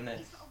show in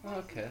this. Oh,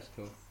 okay, that's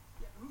cool.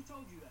 Who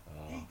told you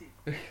that? He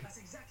did. That's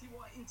exactly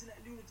what an internet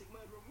lunatic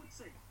murderer would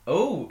say.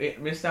 Oh,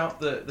 it missed out,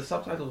 the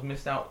subtitles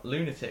missed out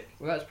lunatic.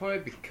 Well, that's probably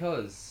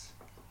because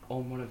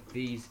on one of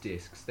these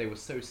discs they were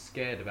so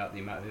scared about the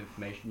amount of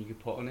information you could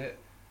put on it,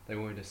 they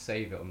wanted to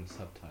save it on the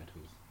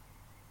subtitles.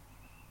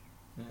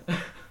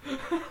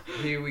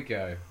 Here we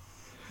go.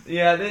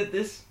 Yeah,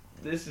 this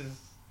is...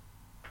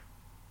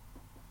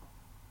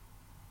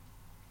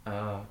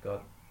 Oh,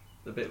 God.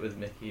 The bit with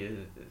Mickey is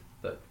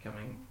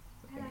becoming...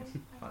 I think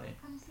it's funny.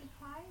 Come see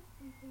Clive?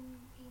 We've been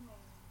emailing.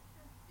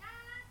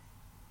 Dad!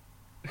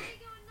 Where you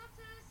going,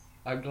 nutters?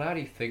 I'm glad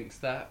he thinks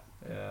that,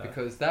 Yeah.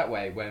 because that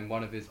way when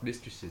one of his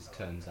mistresses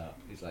turns up,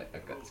 he's like,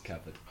 I've got this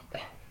covered. I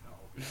bet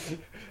right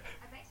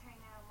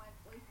now my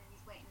boyfriend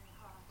is waiting in the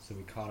car. So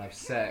we can't have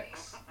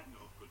sex.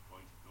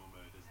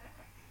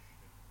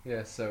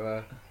 Yeah,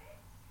 so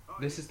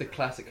this is the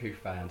classic Who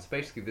fans.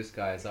 Basically this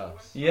guy is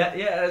us. Yeah,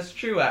 that's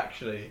true,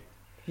 actually.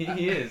 He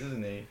is,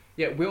 isn't he?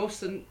 Yeah,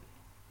 Wilson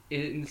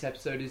in this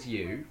episode is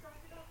you,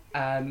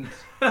 and...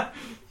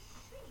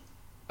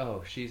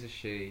 Oh, she's a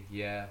she,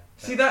 yeah.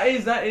 See, that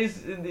is,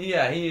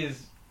 yeah, he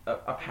is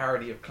a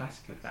parody of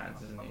classic Who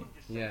fans, isn't he?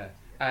 Yeah,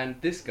 and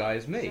this guy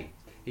is me.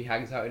 He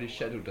hangs out in his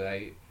scheduled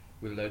day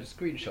with a load of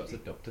screenshots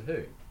of Doctor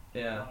Who.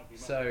 Yeah.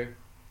 So,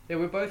 yeah,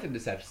 we're both in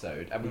this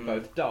episode, and we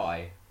both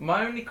die.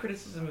 My only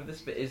criticism of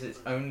this bit is it's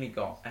only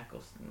got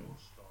Eccleston.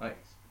 Like,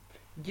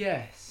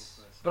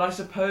 yes. but I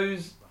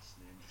suppose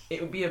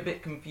it would be a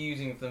bit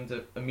confusing for them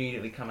to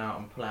immediately come out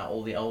and pull out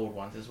all the old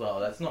ones as well.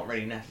 That's not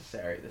really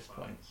necessary at this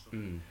point.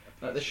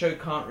 Like, the show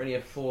can't really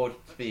afford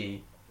to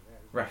be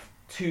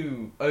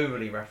too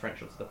overly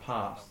referential to the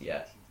past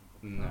yet.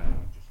 No.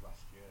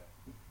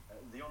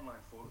 The online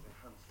form is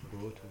enhanced for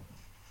Water.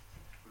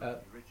 the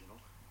original.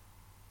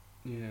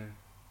 Yeah.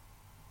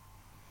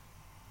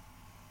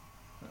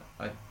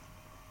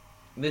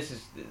 This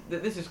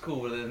is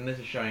cool, and this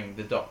is showing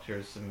the Doctor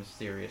as some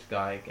mysterious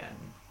guy again.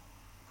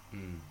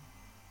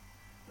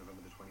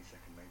 November the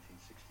 22nd,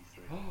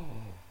 1963.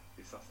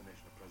 The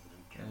assassination of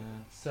President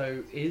Kennedy.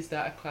 So, is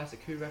that a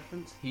classic Who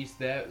reference? He's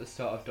there at the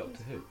start of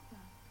Doctor Who.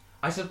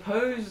 I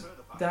suppose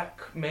that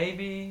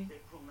maybe...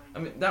 I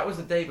mean, that was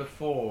the day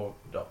before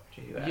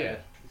Doctor Who. Yeah.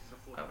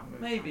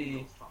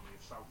 Maybe...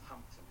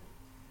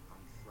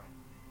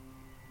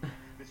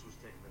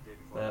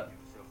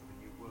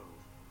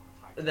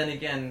 then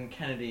again,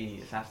 Kennedy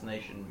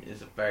assassination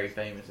is a very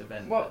famous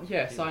event. Well, that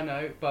yes, people- I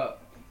know,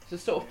 but it's the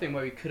sort of thing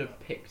where he could have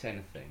picked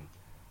anything.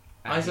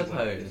 I And he went with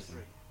suppose. this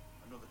one.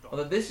 Another doctor.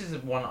 Although this is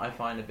one I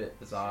find a bit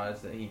bizarre,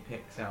 is that he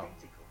picks out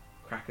Identical.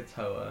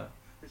 Krakatoa.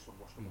 This one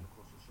washed up on the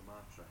coast of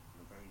Sumatra on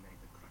the very night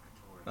that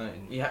Krakatoa. I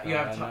mean, you have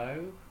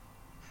No.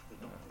 The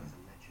doctor is a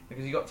legend.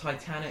 because you got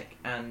Titanic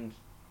and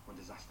When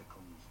disaster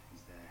comes,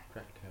 he's there.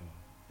 Krakatoa.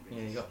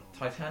 yeah, you got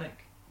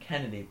Titanic,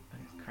 Kennedy,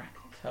 and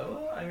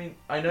Krakatoa. I mean,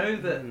 I know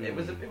that it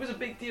was a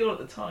big deal at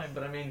the time,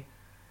 but I mean,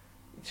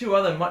 two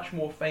other much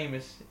more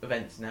famous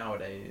events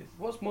nowadays.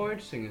 What's more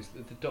interesting is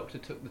that the Doctor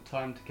took the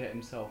time to get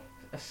himself.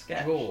 A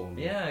sketch. Drawn.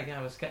 Yeah, I can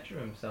have a sketch of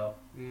himself.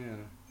 Yeah.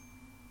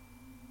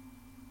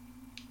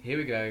 Here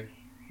we go.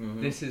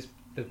 Mhm. This is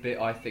the bit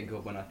I think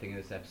of when I think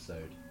of this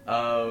episode.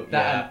 Oh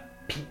That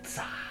and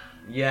pizza.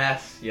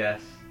 Yes,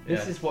 yes. This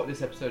yes. is what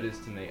this episode is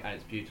to me, and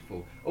it's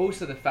beautiful.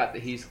 Also, the fact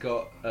that he's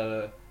got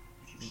a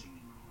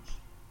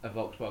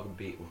Volkswagen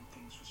Beetle.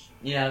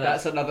 Yeah,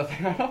 That's another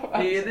thing I love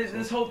about yeah, this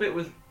this whole bit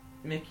with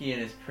Mickey in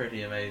is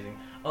pretty amazing.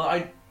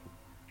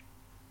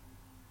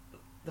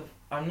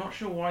 I'm not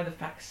sure why the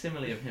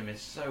facsimile of him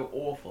is so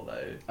awful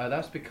though.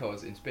 That's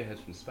because in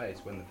Spearheads from Space,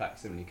 when the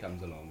facsimile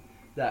comes along,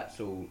 that's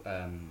all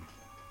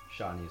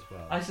shiny as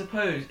well. I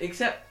suppose,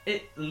 except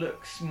it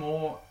looks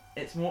more.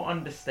 It's more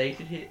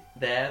understated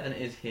there than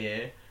it is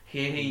here.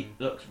 Here he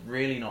looks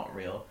really not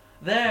real.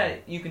 There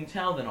you can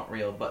tell they're not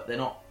real, but they're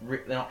not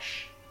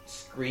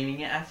screaming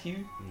it at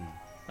you.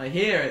 Like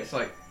here, it's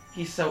like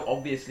he's so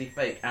obviously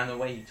fake, and the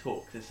way he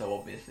talks is so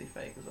obviously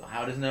fake as well.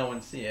 How does no one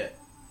see it?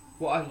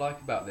 What I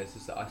like about this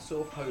is that I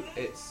sort of hope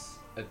it's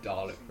a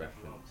Dalek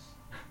reference.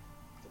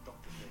 The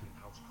doctor's making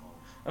house calls.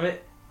 I mean,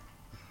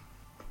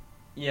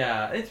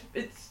 yeah,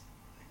 it's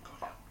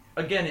God,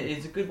 again, it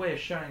is a good way of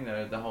showing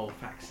though the whole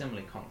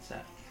facsimile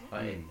concept,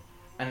 like,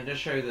 and it does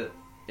show that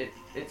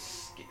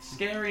it's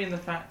scary in the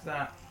fact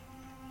that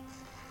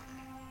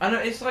I know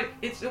it's like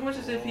it's almost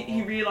as if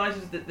he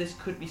realizes that this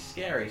could be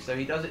scary, so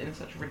he does it in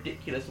such a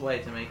ridiculous way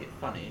to make it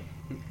funny.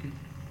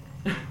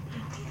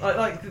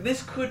 like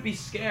this could be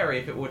scary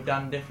if it were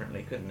done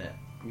differently, couldn't it?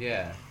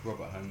 Yeah,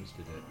 Robert Holmes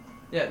did it.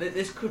 Yeah,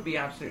 this could be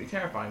absolutely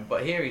terrifying,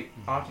 but here,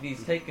 after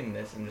he's taken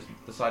this and just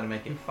decided to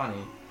make it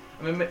funny,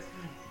 I mean,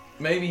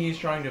 maybe he's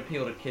trying to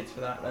appeal to kids for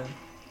that then.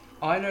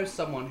 I know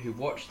someone who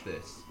watched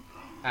this,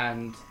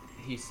 and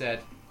he said,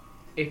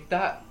 "If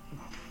that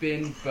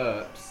bin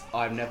burps,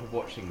 I'm never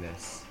watching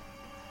this."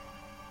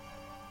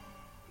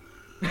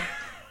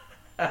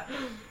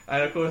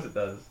 And of course it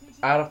does.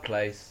 Out of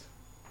place.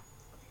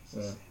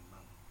 Yeah.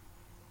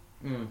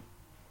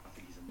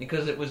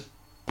 Because it was,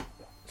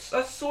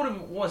 that sort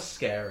of was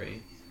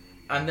scary,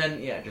 and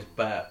then yeah, it just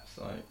burps,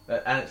 like,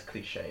 and it's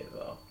cliche as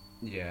well.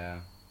 Yeah.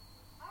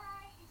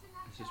 Alright,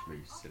 It's just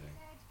really silly.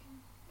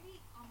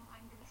 I'm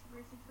gonna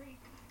screw for free.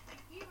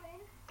 You in?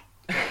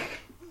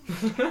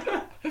 What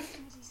do you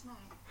smell? I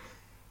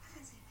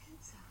fancy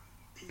pizza.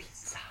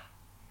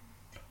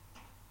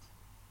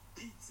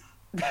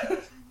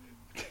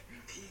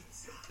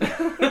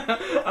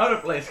 Out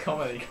of place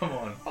comedy, come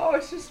on. Oh,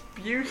 it's just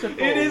beautiful.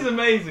 It is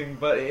amazing,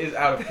 but it is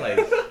out of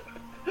place.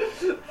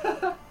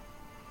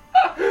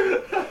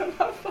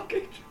 That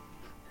fucking.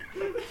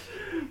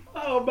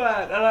 Oh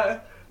man,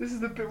 and this is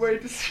the bit where he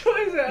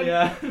destroys it.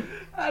 Yeah.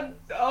 And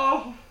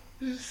oh,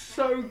 this is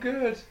so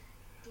good.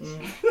 This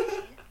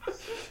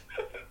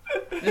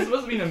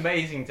must have been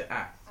amazing to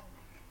act.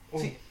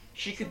 See,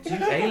 she could do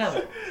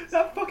A-level.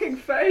 That fucking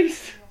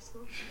face.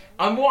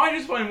 And what I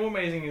just find more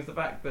amazing is the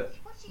fact that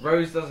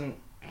Rose doesn't.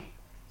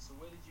 So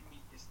where did you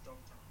meet this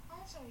doctor? Oh,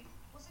 I'm sorry.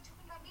 Was I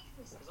talking about me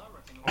for a second? Because I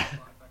reckon it was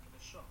right back at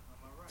the shop.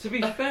 Am I right? To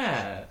be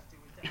fair, Do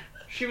with that.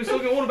 she was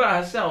talking all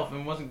about herself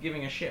and wasn't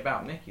giving a shit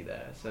about Mickey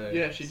there. So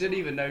Yeah, she didn't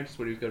even notice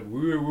when he was going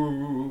woo woo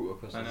woo woo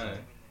across I the know.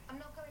 side. I'm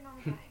not going on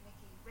about it,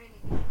 Mickey. Really,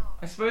 I'm not.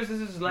 I suppose this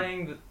is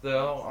laying the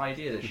whole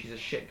idea that she's a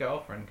shit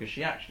girlfriend because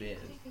she actually is.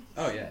 What do you think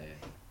Oh he's- yeah, yeah.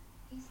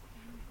 he's-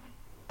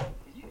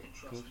 You can Of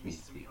trust course, me, me,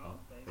 sweetheart.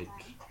 babe. Babe.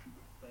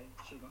 Babe,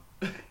 sugar.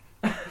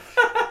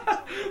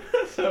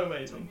 So Tell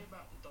amazing. me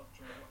about the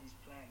doctor and what he's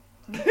planning.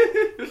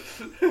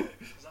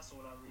 Because that's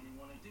all I really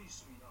want to do,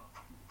 sweetheart.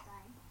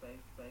 Babe,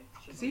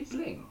 sugar. Does he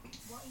blink?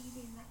 What are you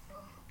doing that for?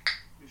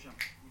 Lucian,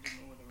 we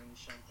didn't order any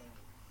champagne.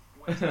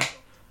 What is the doctor?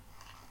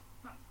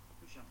 No,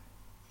 Lucian.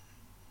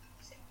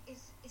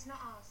 It's not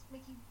ours.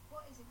 Mickey,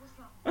 what is it? What's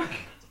wrong?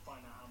 To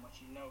find out how much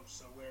he knows,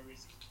 so where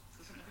is it?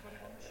 Doesn't everybody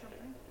want the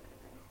champagne?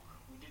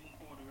 We didn't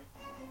order it.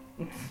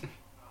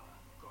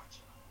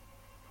 Gotcha.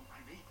 Don't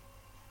mind me.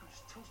 I'm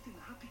just toasting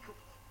the happy couple.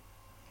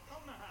 On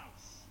the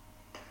house.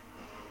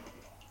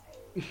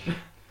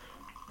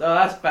 Oh,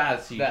 that's bad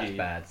CG. That's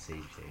bad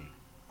CG.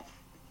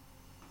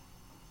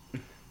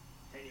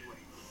 Anyway,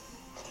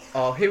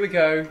 Oh, here we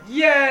go.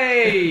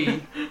 Yay!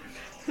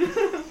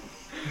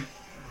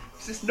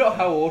 This is not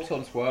how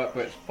autons work,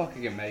 but it's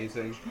fucking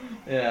amazing.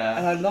 And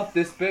Yeah. I love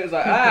this bit. It's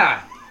like,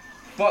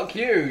 fuck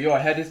you, your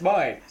head is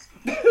mine.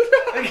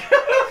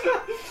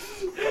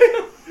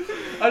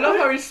 I love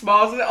how he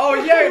smiles and oh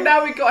yeah,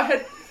 now we got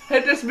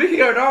headless Mickey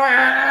going.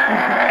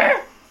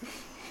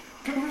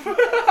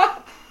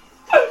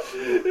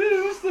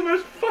 This was the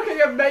most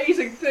fucking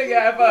amazing thing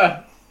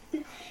ever.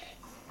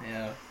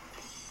 Yeah.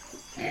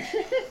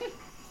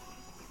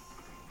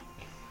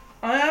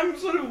 I am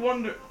sort of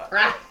wondering.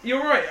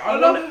 You're right. I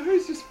love how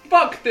he's just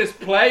fuck this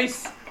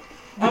place.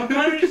 I'm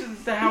kind of interested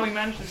as to how he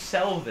managed to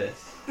sell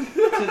this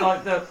to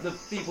like the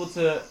people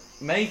to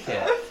make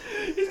it.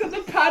 He's got the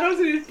panels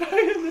in his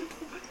bag.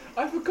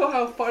 I forgot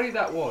how funny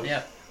that was.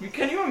 Yeah.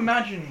 Can you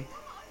imagine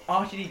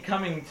RTD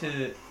coming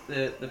to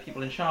the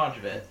people in charge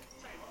of it?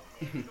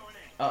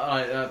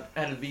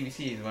 Head of the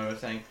BBC is when we were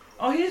saying,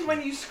 "Oh, here's my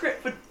new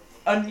script for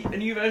a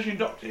new version of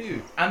Doctor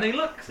Who," and they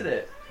looked at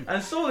it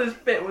and saw this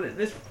bit with it,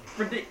 this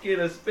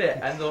ridiculous bit,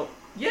 and thought,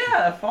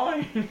 "Yeah,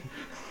 fine."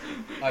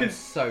 I'm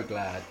so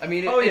glad. I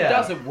mean, it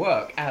doesn't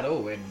work at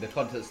all in the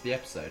context of the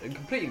episode, and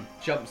completely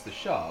jumps the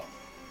shark.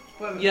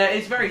 But Yeah,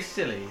 it's very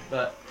silly,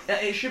 but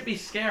it should be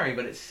scary,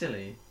 but it's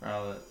silly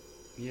rather.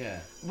 yeah,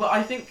 Well,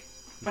 I think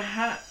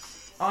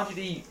perhaps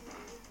RTD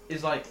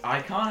is like, I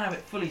can't have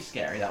it fully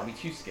scary. That would be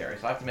too scary,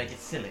 so I have to make it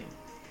silly.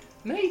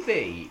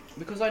 maybe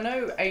because I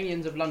know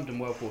Aliens of London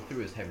World War III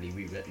was heavily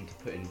rewritten to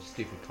put in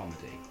stupid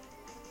comedy,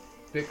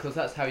 because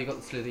that's how you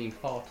got the Slitheen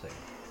farting.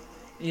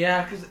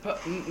 Yeah, because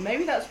But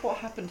maybe that's what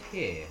happened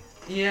here.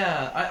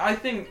 yeah, I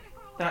think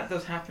that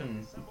does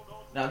happen.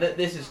 Now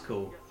this is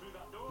cool.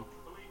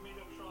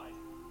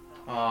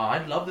 Oh,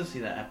 I'd love to see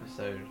that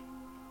episode.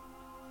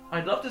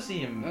 I'd love to see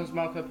him. That was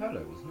Marco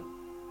Polo, wasn't it?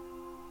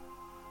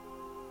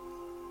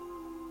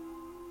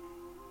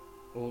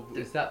 Or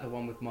is that the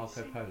one with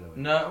Marco Polo in it?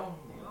 No,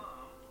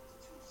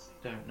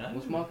 don't know.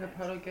 Was Marco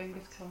Polo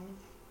Genghis Khan?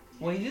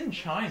 Well, he's in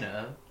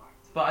China,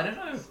 but I don't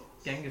know if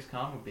Genghis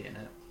Khan would be in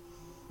it.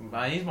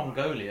 He's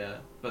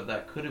Mongolia, but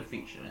that could have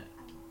featured it.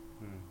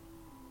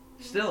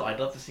 Still, I'd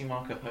love to see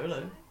Marco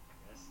Polo.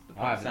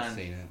 The I haven't Pakistan-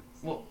 seen it.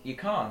 Well, you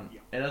can't.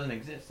 It doesn't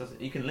exist, does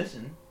it? You can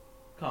listen,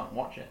 can't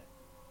watch it.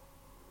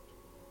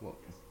 What?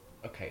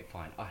 Okay,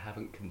 fine. I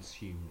haven't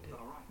consumed it.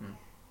 Alright.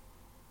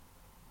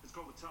 It's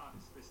called the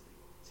TARDIS, this thing.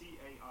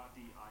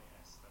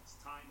 TARDIS. That's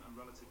time and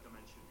relative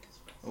dimension in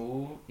space.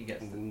 Oh, he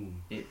gets Ooh.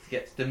 it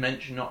gets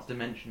dimension, not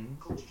dimension.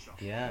 Culture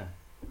shock. Yeah.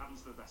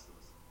 Happens to the best of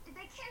us. Did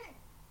they kill him?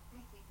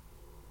 Mickey.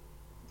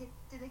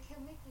 Did they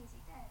kill Mickey? Is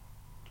he dead?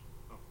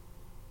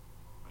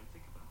 I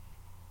think about it.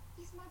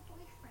 He's my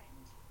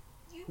boyfriend.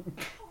 You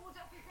pulled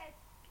up his head.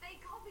 They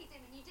copied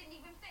him and you didn't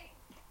even think.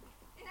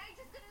 And now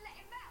you're just gonna let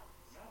him melt?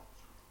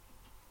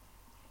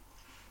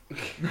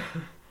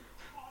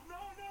 Oh, no!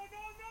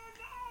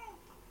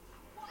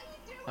 What are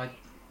you doing?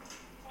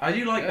 I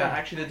do like that. Yeah.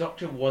 Actually, the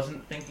Doctor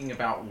wasn't thinking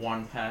about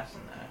one person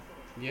there.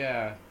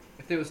 Yeah.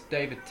 If it was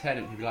David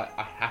Tennant, he'd be like,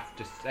 I have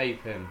to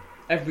save him.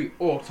 Every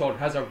Auton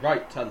has a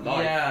right to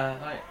life. Yeah,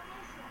 like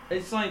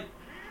it's like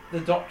the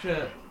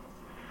Doctor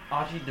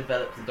actually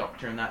develops the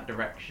Doctor in that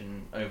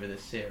direction over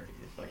this series.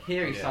 Like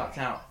here he Yeah. starts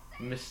out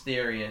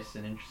mysterious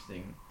and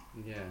interesting,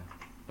 Yeah.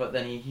 but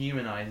then he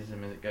humanizes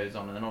him as it goes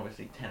on, and then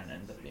obviously Tennant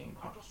ends up being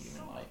quite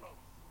human-like.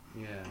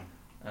 Yeah.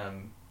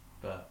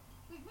 But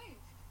We've moved.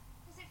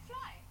 Does it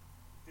fly?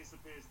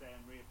 Disappears there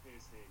and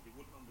reappears here. You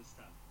wouldn't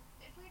understand.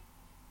 If we're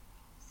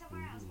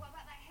somewhere else, what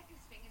about that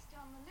headless thing is still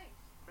on the loose?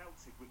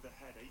 Melted with the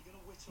head. Are you going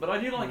to whittle? But I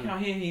do like how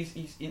here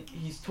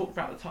he's talked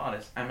about the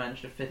TARDIS and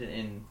managed to fit it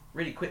in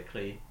really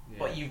quickly. Yeah.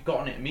 But you've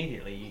gotten it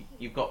immediately.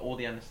 You've got all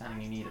the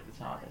understanding you need of the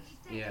TARDIS. He's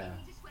dead, Yeah. and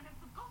you just went and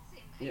forgot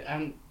him. Yeah,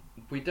 and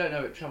we don't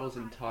know it travels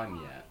in time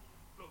yet.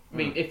 I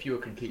mean, if you were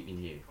completely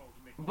new.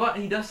 But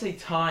he does say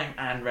time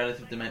and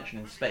relative dimension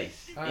in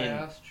space. Oh, yeah,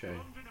 that's true.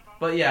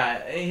 But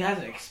yeah, he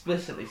hasn't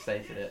explicitly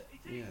stated it.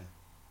 Yeah.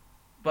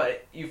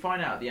 But you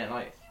find out at the end,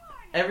 like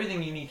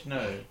everything you need to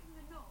know.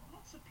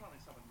 Lots of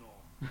planets have a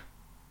norm.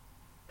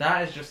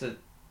 That is just a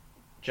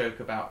joke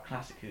about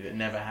classic Who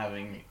never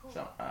having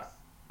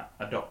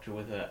a Doctor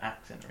with an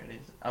accent,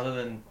 really. Other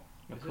than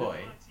McCoy,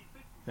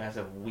 who has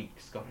a weak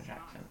Scottish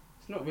accent.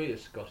 It's not really a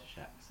Scottish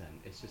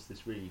accent. It's just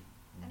this really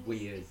And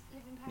weird. it's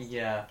living past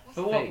Yeah, What's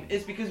but the what? thing?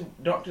 It's because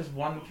Doctors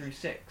 1 through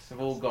 6 have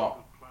all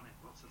got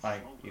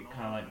like you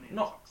kind of like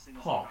not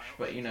posh,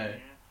 but you know,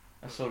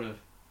 a sort of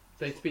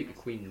They speak the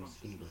Queen's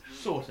English.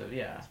 sort of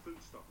yeah. Its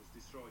food stock was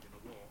destroyed in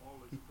the war. All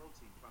its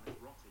protein planet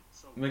rotted.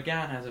 So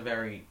McGann has a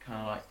very kind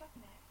of like stuff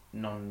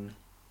in it.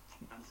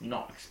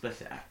 not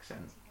explicit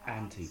accent.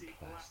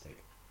 Anti-plastic.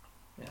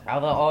 Yeah. How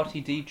the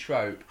RTD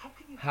trope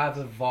have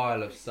a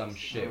vial of some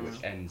shit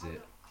which ends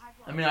it.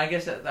 I mean, I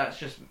guess that's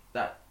just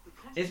that.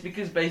 It's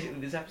because basically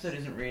this episode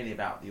isn't really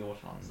about the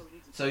Autons,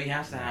 so he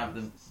has to have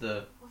the What's it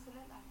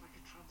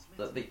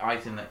look like? the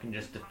item that can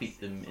just defeat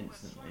them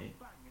instantly.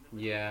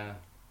 Yeah.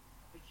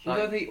 Like-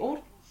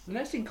 Although the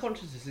nesting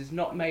consciousness is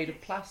not made of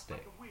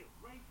plastic.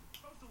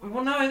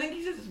 Well, no, I think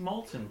he says it's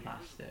molten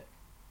plastic.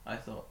 I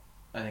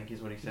think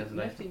is what he says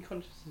later. Nesting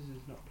consciousness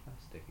is not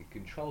plastic. It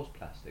controls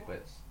plastic, but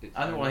it's.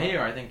 And well,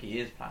 here I think he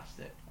is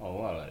plastic.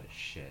 Oh, well, that is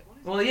shit.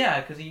 Well,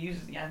 yeah, because he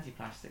uses the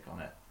anti-plastic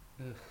on it.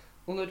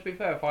 Although to be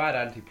fair, if I had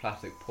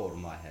anti-plastic poured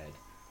on my head,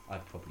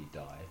 I'd probably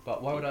die.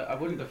 But why would I? I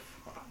wouldn't. I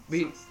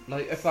mean,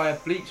 like if I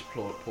had bleach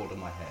poured on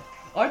my head,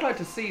 I'd like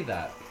to see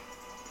that.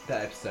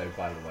 that episode,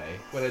 by the way,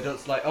 where they're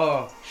just like,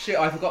 oh shit,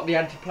 I forgot the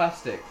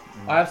anti-plastic.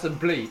 I have some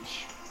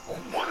bleach.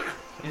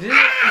 Is this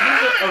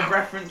a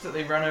reference that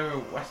they run over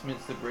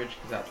Westminster Bridge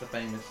because that's the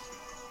famous,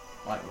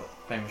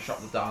 famous shot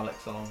of the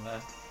Daleks along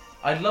there?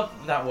 I'd love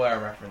if that were a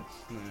reference,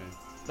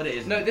 but it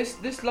isn't. No,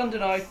 this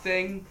London Eye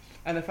thing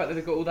and the fact that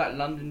they've got all that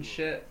London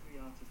shit. The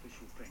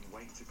artificial thing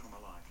waiting to come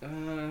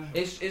alive.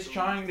 It's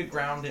trying to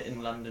ground it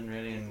in London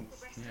really, and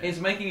it's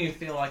making you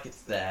feel like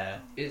it's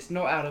there. It's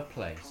not out of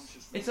place.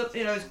 It's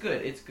it's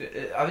good. It's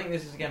good. I think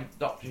this is again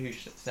Doctor Who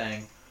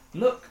saying,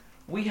 look,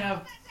 we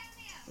have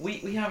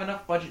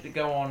enough budget to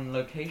go on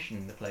location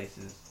in the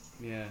places.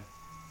 Yeah.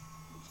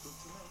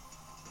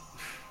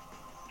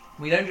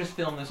 We don't just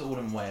film this all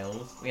in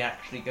Wales. We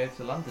actually go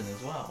to London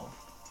as well.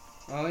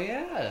 Oh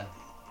yeah.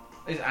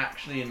 It's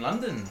actually in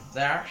London.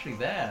 They're actually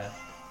there.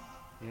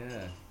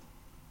 Yeah.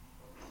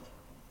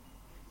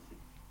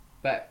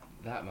 But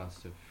that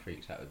must have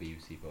freaked out the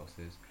BBC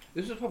bosses.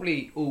 This was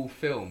probably all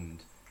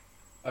filmed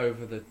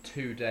over the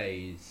 2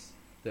 days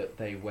that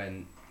they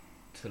went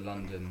to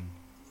London.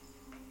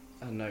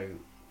 I don't know,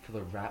 for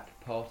the rap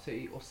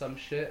party or some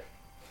shit.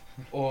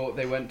 Or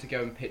they went to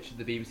go and pitch to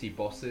the BBC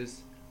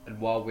bosses, and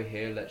while we're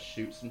here, let's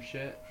shoot some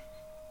shit.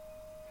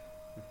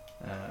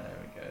 There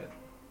we go.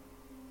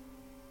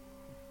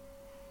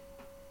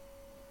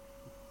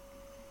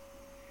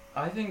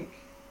 I think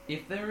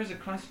if there is a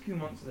classic Who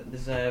monster that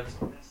deserves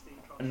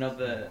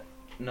another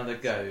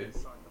go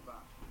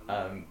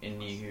in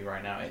New Who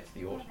right now, it's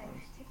the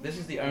Autons. This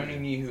is the only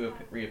New Who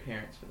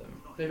reappearance for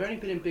them. They've only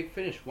been in Big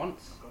Finish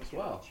once as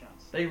well.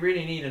 They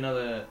really need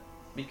another,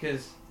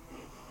 because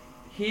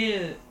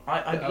here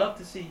I'd love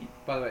to see.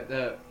 By the way,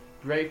 the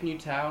Brave New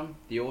Town,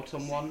 the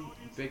Autumn one,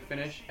 Big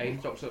Finish,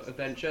 8th Doctor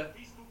Adventure,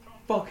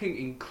 fucking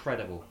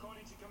incredible.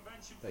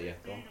 But yeah,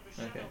 go on.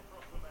 Okay.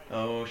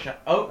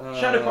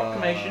 Shadow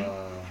Proclamation.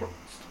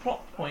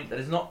 Plot point that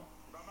is not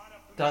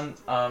done.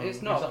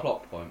 It's not a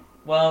plot point.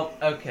 Well,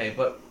 okay,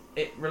 but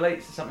it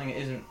relates to something that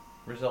isn't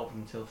resolved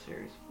until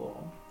series 4.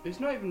 It's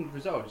not even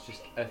resolved. It's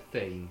just a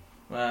thing.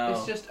 Well,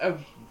 It's just a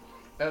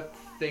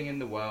thing in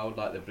the world,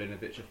 like the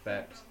Blinovich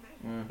effect.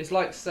 mm. It's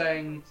like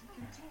saying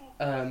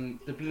the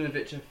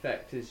Blinovich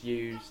effect is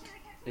used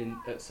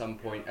at some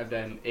point, and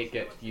then it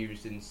gets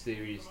used in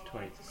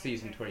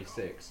season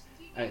 26,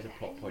 and it's a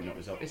plot point, not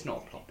resolved. It's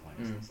not a plot point.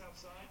 Mm.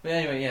 But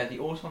anyway, yeah, the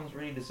Autons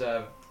really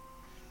deserve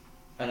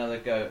another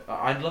go.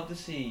 I'd love to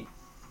see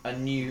a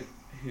new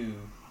Who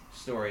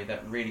story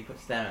that really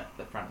puts them at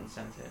the front and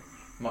centre,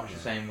 much the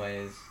same way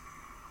as.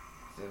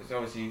 So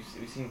obviously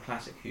we've seen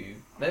classic Who.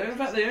 In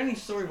fact, the only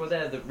story where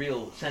they're the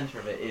real centre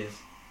of it is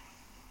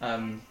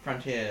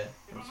Frontier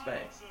from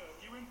Space.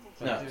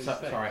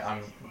 Sorry,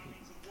 I'm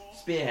confused.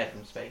 Spearhead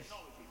from Space.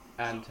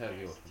 And Tell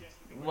the Autumn.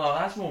 Well,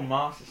 that's more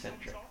Master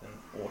centric than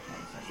Autumn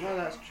centric. Well,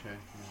 that's true.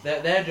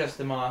 They're just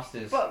the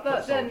Masters. But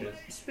foot then soldiers.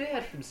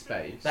 Spearhead from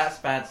Space. That's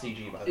bad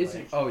CG, by the way.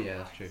 Isn't? Oh yeah,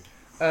 that's true.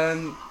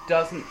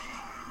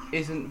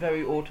 Isn't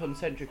very Autumn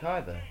centric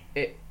either.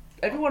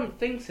 Everyone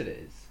thinks it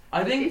is.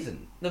 I but think it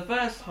isn't. the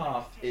first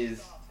half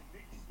is.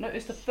 No,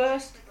 it's the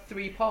first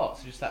 3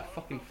 parts. Just that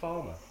fucking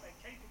farmer.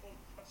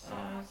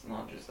 It's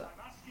not just that.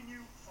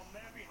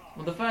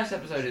 Well, the first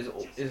episode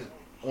is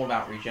all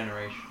about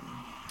regeneration.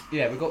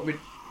 Yeah, we got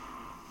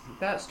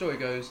that story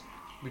goes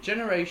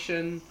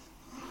regeneration,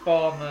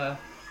 farmer,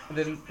 and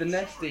then the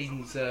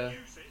nestings are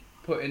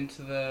put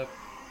into the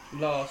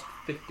last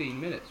 15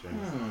 minutes. Really.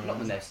 Not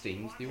the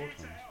nestings, the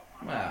Autons.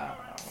 Well,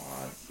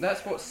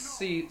 That's what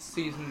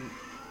season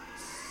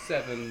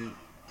 7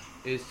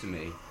 is to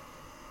me.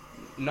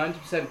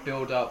 90%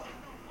 build up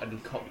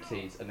and cock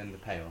tease and then the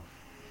payoff.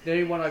 The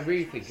only one I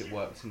really think it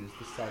works in is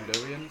the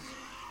Silurians.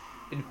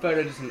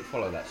 Inferno doesn't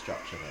follow that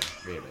structure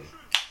though, really.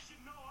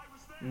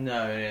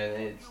 no,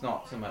 it's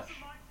not so much.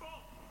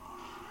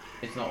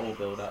 It's not all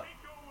build up.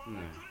 No.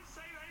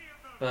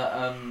 But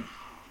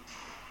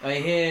I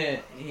mean,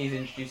 here he's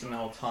introducing the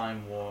whole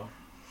time war.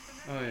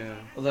 Oh yeah.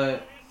 Although,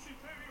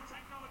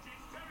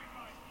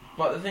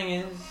 but the thing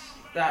is,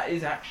 that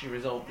is actually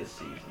resolved this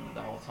season.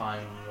 The whole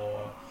time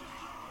war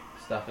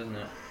stuff, isn't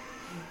it?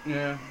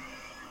 Yeah.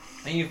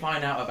 And you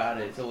find out about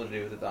it. It's all to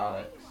do with the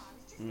Daleks.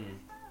 Mm. You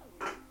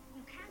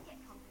can get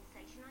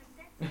compensation, I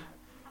said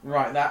so.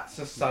 Right, that's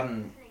a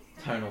sudden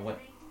tonal whip.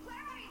 Where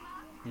are you,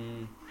 Mum?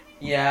 Mm.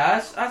 Yeah,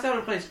 that's out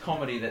of place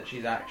comedy that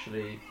she's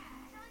actually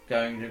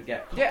going to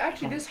get. Yeah,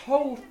 actually, this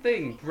whole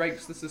thing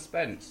breaks the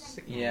suspense.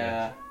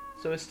 Yeah.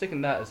 So we're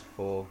sticking that as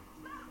 4.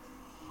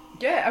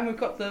 Yeah, and we've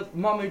got the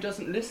mum who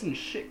doesn't listen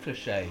shit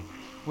cliche,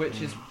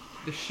 which is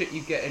the shit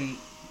you get in.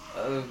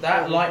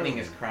 That lightning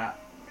is crap.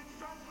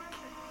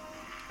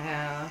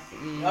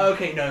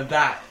 Okay, no,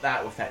 that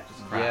effect is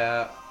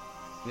crap.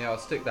 Yeah, I'll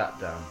stick that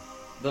down.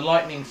 The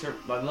lightning,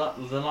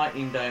 the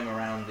lightning dome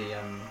around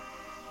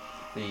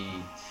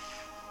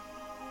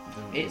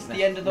It's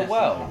the end of the nest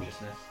world.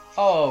 consciousness.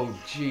 Oh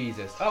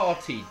Jesus,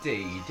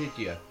 RTD, did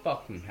you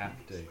fucking have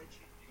to? Oh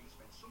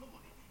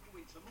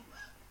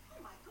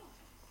my god.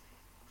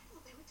 I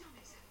thought they were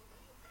dummies.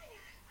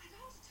 I'd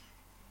asked her.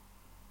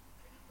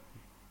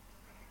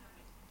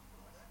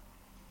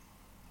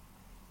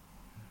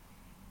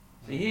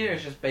 here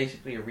is just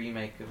basically a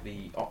remake of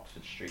the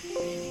Oxford Street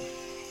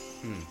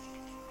theme.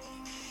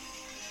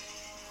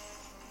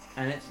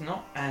 And it's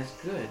not as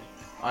good.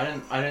 I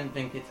don't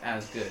think it's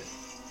as good.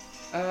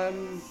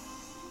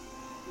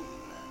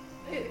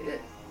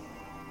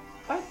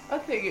 I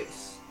think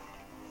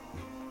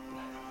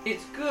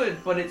It's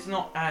good, but it's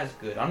not as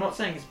good. I'm not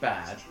saying it's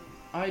bad.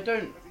 I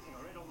don't. Everything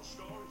I read on the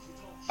stories you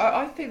told me.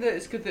 I think that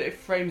it's good that it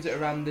frames it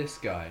around this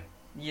guy.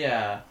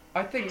 Yeah.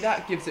 I think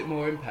that gives it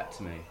more impact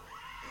to me.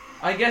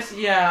 I guess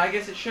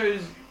it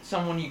shows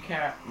someone you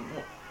care.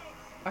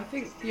 I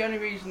think the only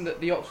reason that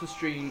the Oxford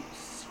Street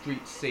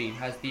scene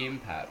has the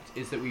impact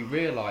is that we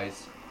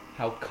realise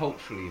how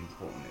culturally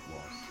important it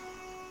was.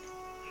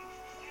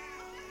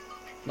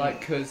 Like,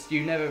 because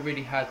you never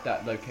really had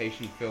that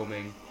location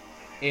filming.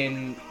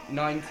 In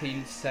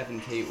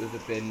 1970, it would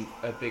have been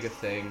a bigger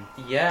thing.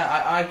 Yeah,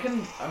 I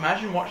can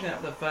imagine watching that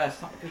for the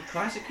first time, because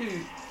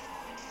Classicu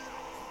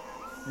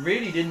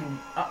really didn't,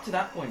 up to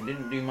that point,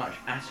 didn't do much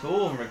at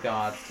all in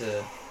regards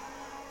to...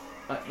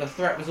 Like, the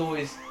threat was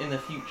always in the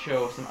future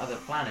or some other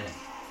planet.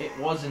 It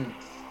wasn't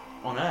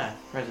on Earth,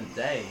 present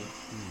day.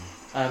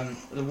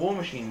 The War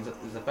Machines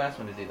is the first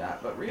one to do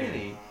that, but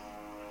really...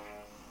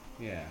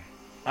 Yeah.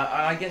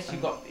 I guess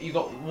you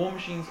got War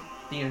Machines,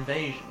 the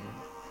Invasion.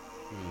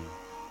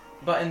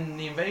 But in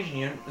the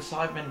Invasion, the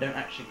Cybermen don't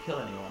actually kill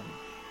anyone,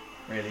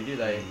 really, do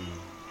they?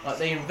 Like,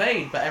 they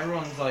invade, but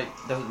everyone's like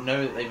doesn't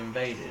know that they've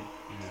invaded.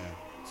 Yeah.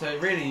 So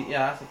really,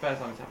 yeah, that's the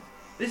first time it's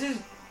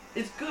happened.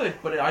 It's good,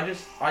 but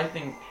I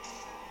think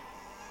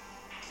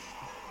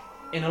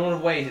in a lot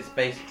of ways it's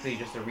basically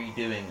just a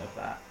redoing of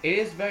that. It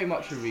is very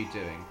much a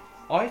redoing.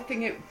 I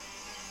think it...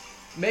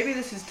 Maybe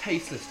this is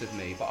tasteless of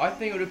me, but I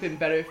think it would have been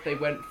better if they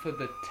went for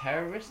the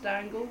terrorist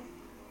angle.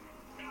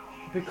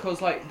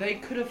 Because, like, they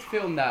could have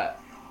filmed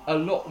that a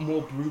lot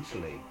more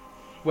brutally.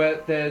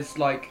 Where there's,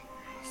 like,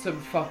 some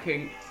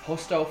fucking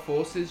hostile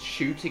forces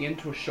shooting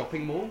into a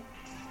shopping mall.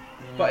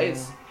 But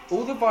it's...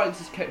 All the violence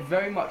is kept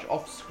very much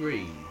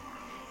off-screen.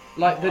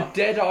 Like, the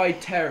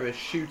dead-eyed terrorists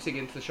shooting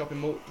into the shopping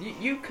mall.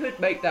 You could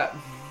make that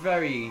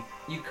very...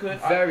 You could...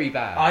 Very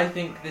bad. I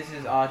think this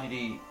is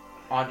RGD...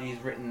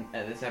 RGD's written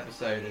at this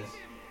episode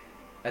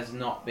as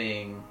not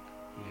being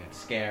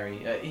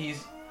scary.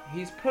 He's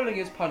pulling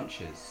his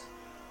punches.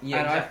 Yeah,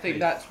 and exactly. I think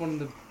that's one of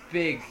the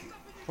big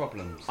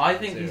problems. I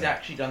think he's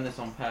actually done this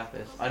on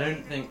purpose. I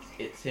don't think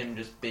it's him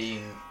just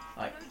being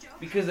like,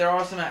 because there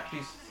are some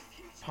actually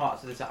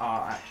parts of this that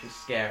are actually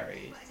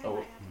scary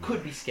or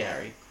could be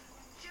scary,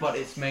 but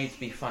it's made to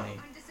be funny.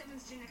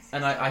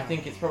 And I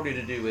think it's probably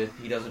to do with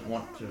he doesn't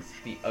want to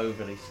be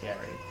overly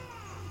scary.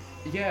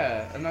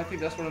 Yeah, and I think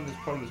that's one of his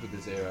problems with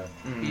this era.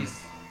 He's...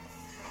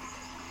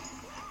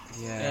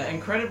 Yeah.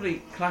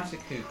 Incredibly,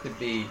 Classicu could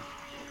be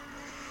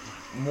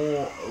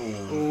more...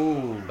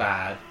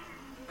 bad.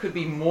 Could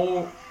be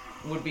more...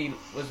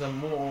 Was a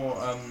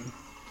more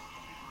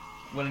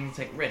willing to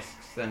take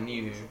risks than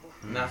you,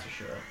 and that's for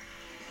sure.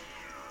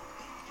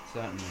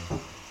 Certainly.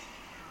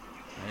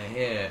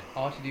 Here.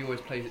 RTD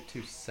always plays it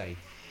too safe.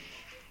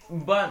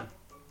 But,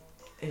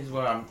 here's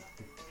where I'm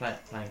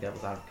playing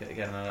devil's advocate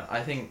again, and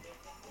I think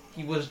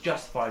he was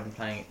justified in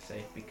playing it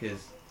safe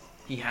because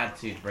he had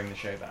to bring the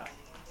show back.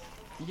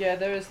 Yeah,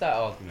 there is that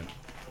argument.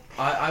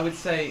 I would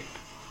say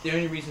the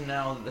only reason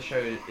now that the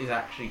show is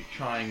actually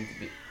trying to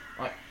be...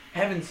 Like,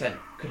 Heaven Sent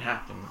could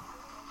happen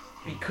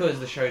because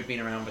the show had been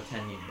around for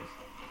 10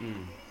 years.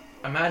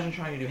 Imagine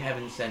trying to do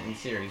Heaven Sent in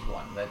Series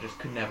 1. That just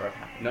could never have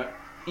happened. No.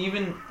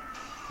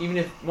 Even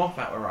if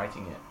Moffat were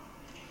writing it,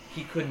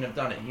 he couldn't have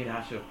done it. He'd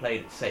have to have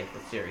played it safe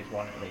with Series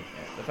 1 at least.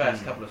 The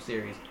first couple of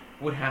series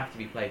would have to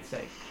be played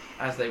safe.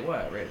 As they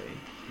were, really.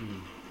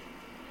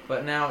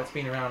 But now it's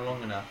been around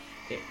long enough,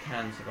 it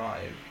can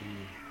survive.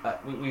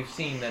 We've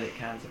seen that it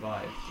can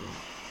survive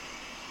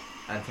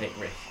and take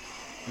risks.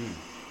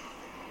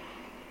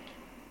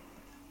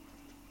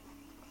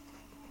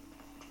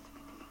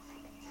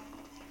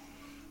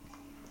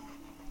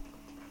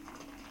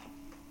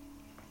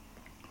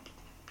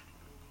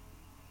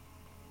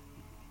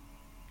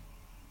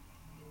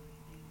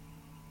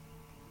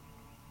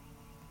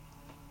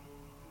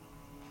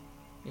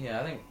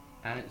 Yeah, I think...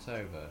 And it's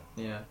over.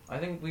 Yeah, I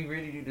think we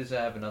really do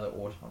deserve another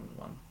Auton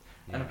one.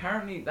 Yeah. And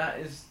apparently that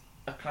is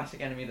a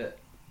classic enemy that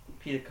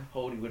Peter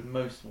Capaldi would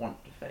most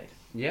want to face.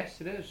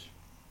 Yes, it is.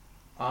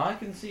 I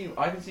can see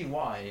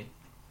why.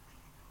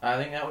 I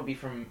think that would be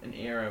from an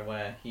era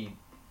where he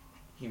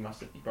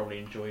probably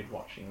enjoyed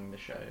watching the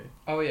show.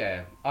 Oh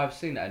yeah, I've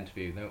seen that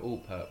interview. They're all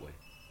Pertwee.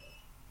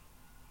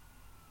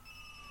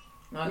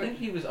 No, I think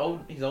he's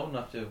old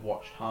enough to have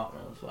watched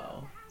Hartnell as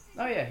well.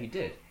 Oh yeah, he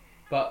did.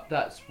 But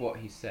that's what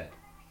he said.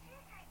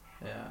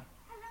 Yeah.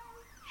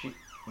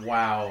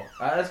 Wow.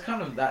 That's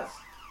kind of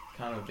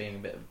being a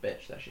bit of a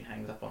bitch that she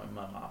hangs up on her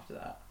mum after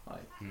that.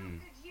 Like.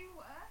 You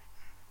were.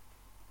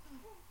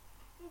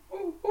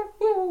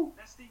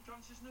 That's deep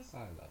consciousness? I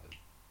love it.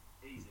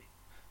 Easy.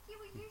 You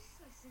were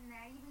useless in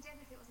there. You'd be dead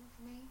if it wasn't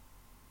for me.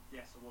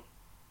 Yes, I would.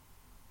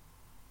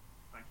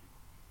 Thank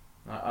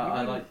you. You I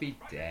wouldn't like. be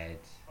dead.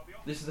 I'll be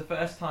this is the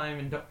first time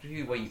in Doctor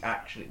Who where you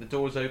actually the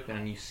doors open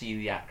and you see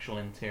the actual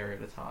interior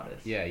of the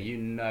TARDIS. Yeah, you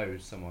know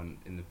someone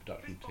in the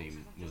production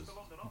team was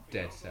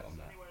dead set on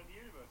that.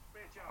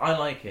 I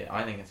like it.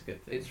 I think it's a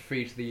good thing. It's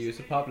free to the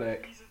user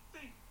public.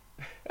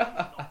 What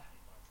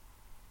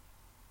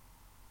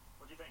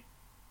do you think?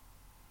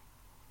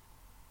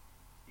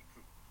 You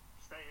could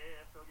stay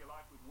here, fill your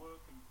life with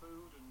work and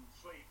food and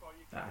sleep, or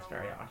you could That's go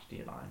very away.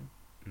 HD line.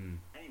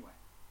 Anyway,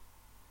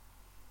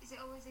 Is it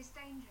always this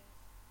danger?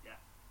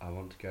 I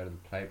want to go to the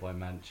Playboy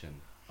Mansion.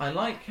 I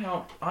like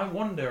how I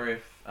wonder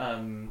if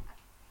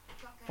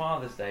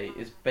Father's Day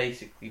is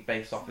basically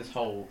based off this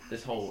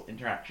whole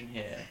interaction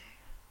here,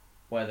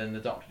 where then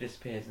the Doctor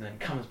disappears and then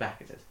comes back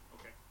and says,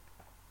 okay.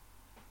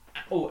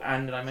 "Oh,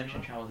 and did I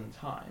mention travels in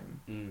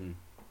time?"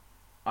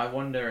 I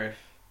wonder if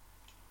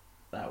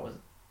that was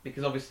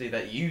because obviously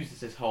that uses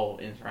this whole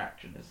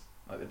interaction as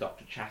like the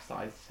Doctor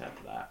chastises her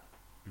for that.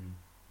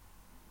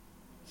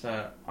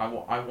 So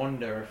I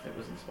wonder if it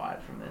was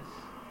inspired from this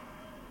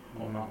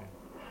or not.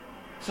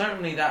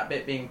 Certainly that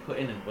bit being put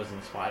in was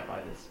inspired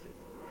by this bit,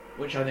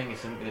 which I think is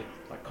some good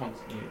like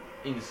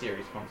in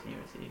series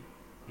continuity.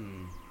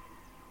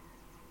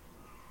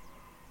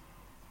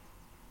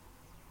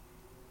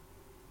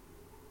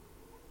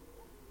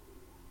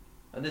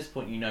 At this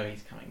point, you know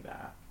he's coming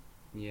back.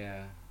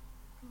 Yeah.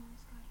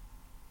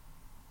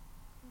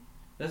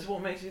 That's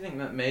what makes you think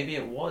that maybe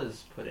it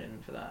was put in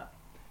for that.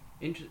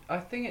 I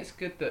think it's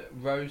good that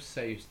Rose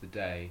saves the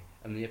day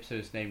and the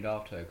episode is named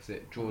after her because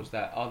it draws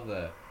that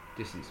other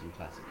distance from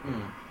classic.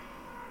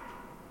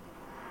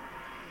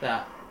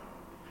 That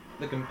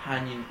the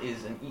companion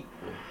is an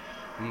equal.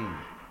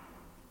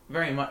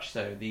 Very much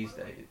so these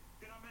days.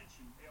 Did I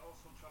mention it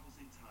also travels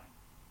in time?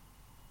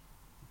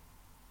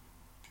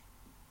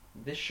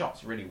 This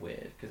shot's really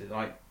weird because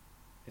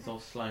it's all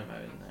slow mo,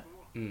 isn't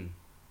it?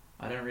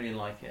 I don't really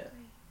like it.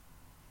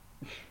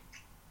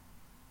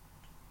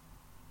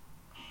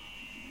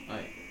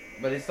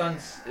 But it's done.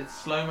 It's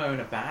slow mo in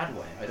a bad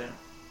way.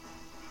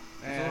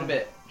 It's all a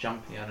bit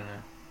jumpy. I don't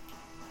know.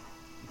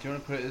 Do you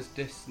want to put it as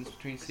distance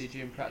between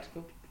CG and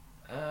practical?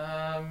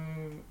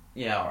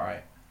 Yeah. All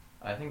right.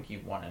 I think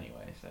you won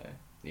anyway. So.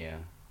 Yeah.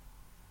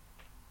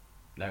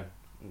 No.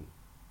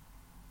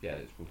 Yeah,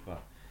 it's fun.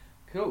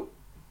 Cool.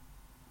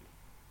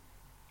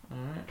 All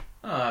right.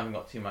 Oh, I haven't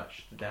got too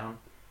much to down.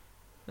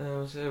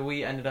 So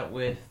we ended up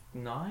with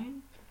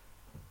 9.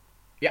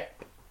 Yeah.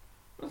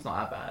 That's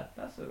not that bad.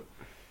 That's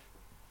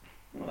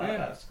not that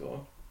bad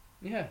score.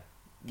 Yeah.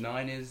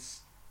 9 is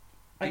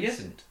I guess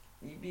decent.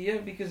 Yeah,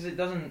 because it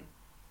doesn't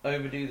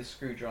overdo the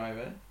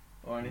screwdriver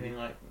or anything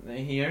like.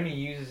 He only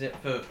uses it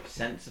for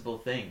sensible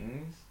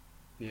things.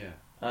 Yeah.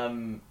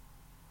 And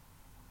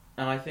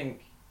I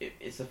think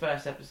it's the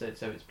first episode,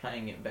 so it's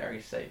playing it very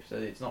safe. So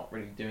it's not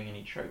really doing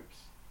any tropes.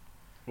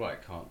 Well,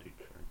 it can't do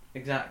tropes.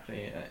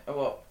 Exactly.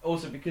 Well,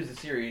 also because the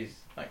series,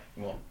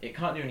 it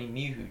can't do any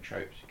New Who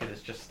tropes because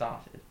it's just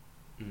started.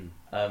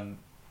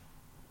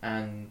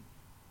 And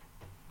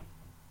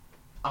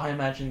I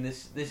imagine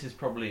this is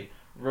probably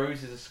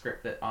Rose is a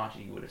script that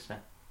Archie would have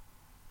spent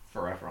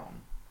forever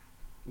on.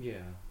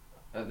 Yeah.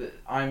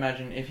 I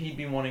imagine if he'd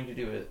been wanting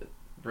to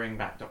bring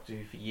back Doctor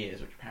Who for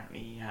years, which apparently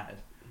he had,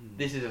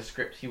 this is a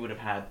script he would have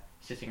had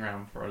sitting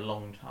around for a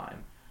long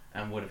time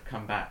and would have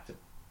come back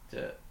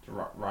to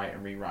write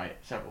and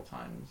rewrite several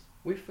times.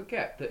 We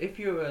forget that if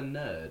you're a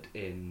nerd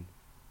in,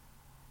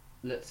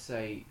 let's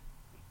say,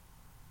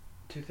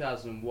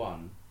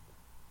 2001,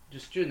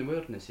 just during the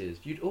Wilderness years,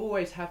 you'd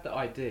always have the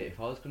idea, if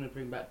I was going to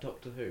bring back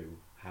Doctor Who,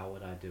 how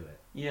would I do it?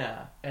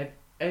 Yeah.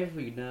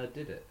 Every nerd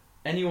did it.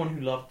 Anyone who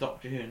loved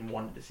Doctor Who and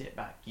wanted to see it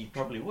back, you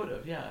probably would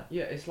have, yeah.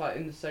 Yeah, it's like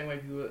in the same way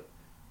people were...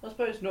 I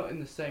suppose not in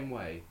the same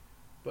way,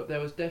 but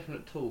there was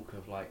definite talk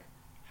of like,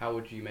 how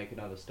would you make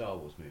another Star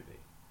Wars movie?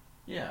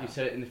 Yeah. You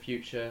said it in the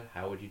future,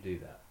 how would you do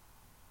that?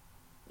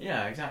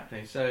 Yeah,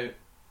 exactly. So,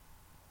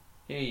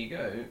 here you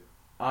go.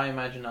 I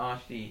imagine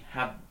Archie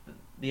had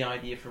the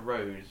idea for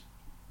Rose,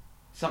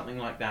 something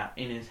like that,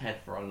 in his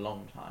head for a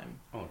long time.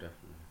 Oh,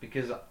 definitely.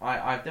 Because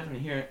I've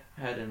definitely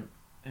heard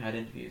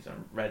interviews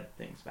and read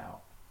things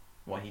about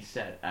what he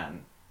said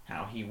and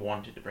how he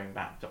wanted to bring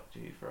back Doctor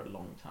Who for a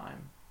long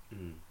time.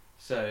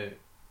 So,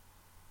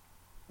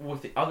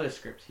 with the other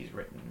scripts he's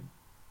written,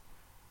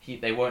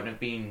 they won't have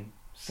been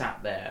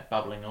sat there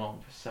bubbling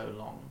along for so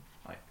long,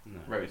 like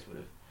Rose would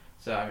have.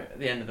 So, I mean,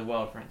 The End of the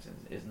World, for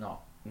instance, is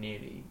not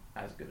nearly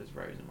as good as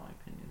Rose, in my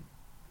opinion.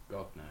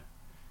 God, no.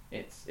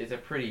 It's a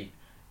pretty...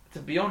 To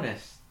be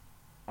honest,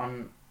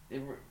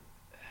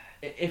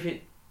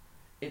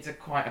 it's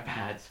quite a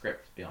bad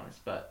script, to be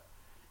honest, but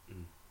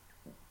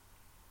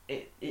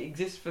it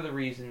exists for the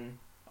reason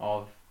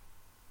of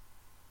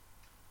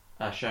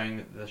showing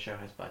that the show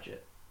has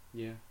budget.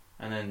 Yeah.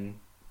 And then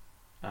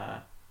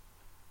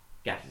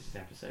Gattis's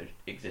episode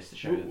exists to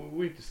show...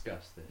 We've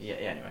discussed this. Yeah,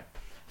 anyway.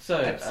 So...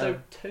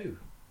 Episode 2.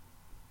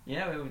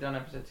 Yeah, we've done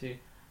episode 2.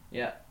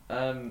 Yeah.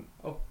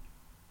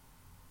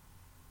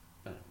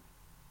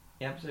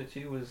 Yeah, episode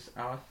 2 was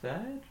our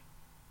third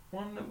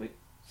one that we...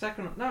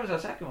 Second... No, it was our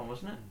second one,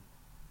 wasn't it?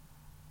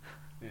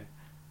 Yeah.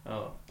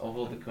 Oh, of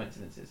all the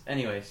coincidences.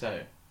 Anyway,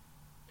 so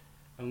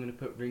I'm going to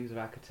put Rings of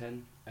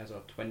Akaten as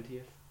our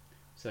 20th.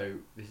 So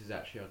this is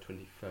actually our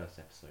 21st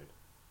episode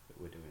that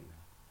we're doing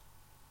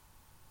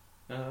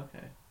now. oh,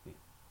 okay.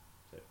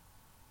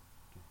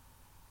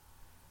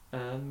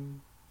 Yeah.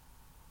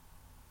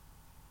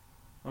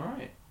 All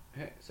right.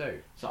 Okay, so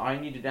So I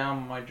need to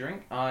down my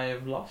drink. I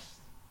have lost,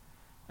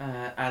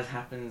 as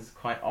happens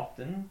quite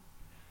often.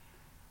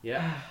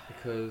 yeah,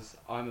 because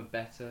I'm a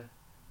better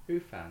Who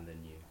fan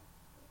than you.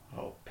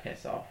 Oh,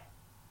 piss off.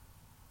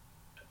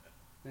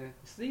 Yeah,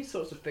 it's these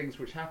sorts of things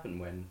which happen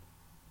when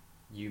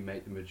you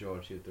make the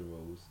majority of the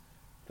rules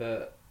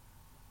that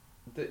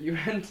you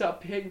end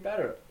up being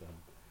better at them.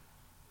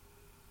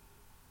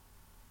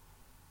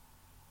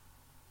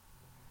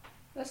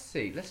 Let's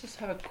see. Let's just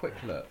have a quick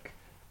look.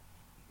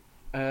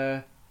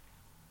 We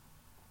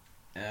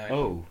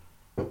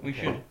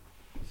should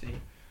see.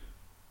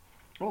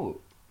 Oh,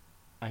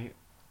 at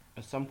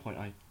some point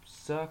I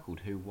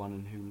circled who won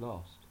and who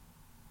lost.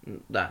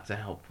 That's a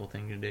helpful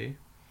thing to do.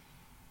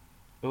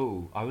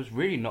 Oh, I was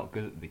really not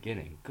good at the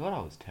beginning. God,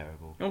 I was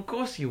terrible. Of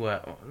course you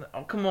were.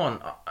 Oh, come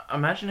on.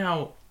 Imagine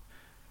how...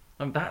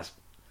 that's...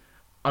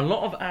 A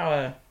lot of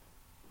our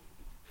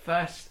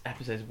first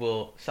episodes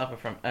will suffer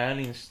from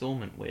early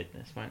installment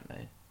weirdness, won't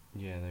they?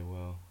 Yeah, they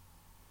will.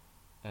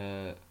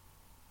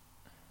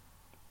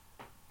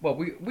 Well,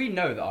 we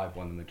know that I've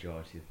won the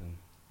majority of them,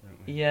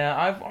 don't we?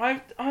 Yeah,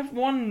 I've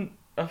won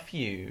a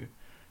few.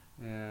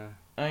 Yeah.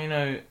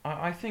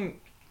 I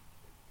think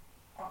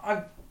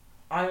I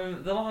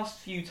the last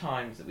few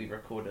times that we've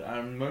recorded,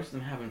 and most of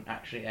them haven't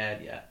actually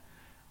aired yet,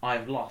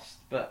 I've lost.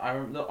 But a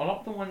lot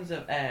of the ones that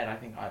have aired, I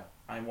think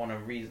I won a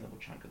reasonable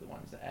chunk of the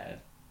ones that aired.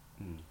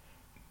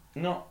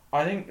 Not,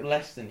 I think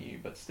less than you,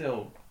 but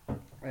still.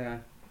 Yeah.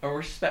 A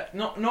respect,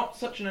 not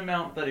such an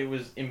amount that it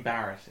was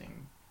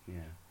embarrassing.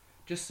 Yeah.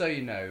 Just so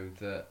you know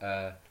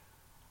that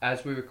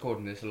as we're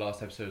recording this, the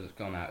last episode that's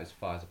gone out is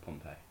Fires of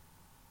Pompeii.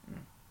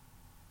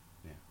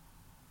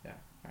 Yeah.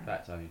 In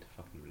fact, I need to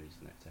fucking release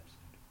the next episode.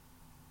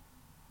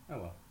 Oh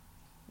well.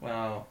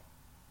 Well,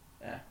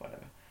 yeah,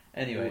 whatever. Oh,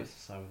 Anyways. it's the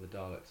Sign of the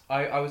Daleks.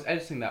 I was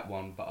editing that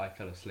one, but I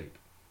fell asleep.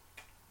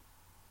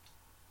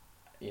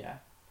 Yeah.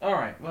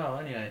 Alright, well,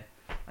 anyway.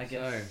 I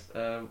guess...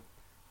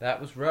 That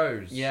was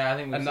Rose. yeah, I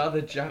think... Another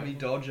Jammy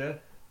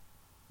Dodger.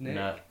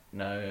 Nick.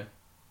 No.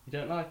 You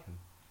don't like him?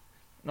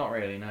 Not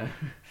really, no.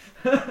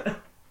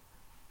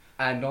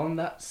 And on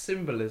that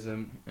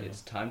symbolism,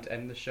 it's time to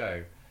end the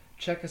show.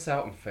 Check us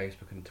out on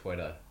Facebook and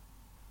Twitter.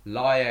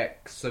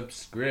 Like,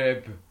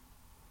 subscribe.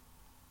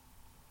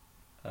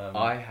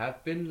 I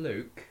have been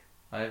Luke.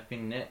 I have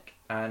been Nick,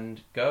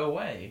 and go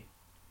away.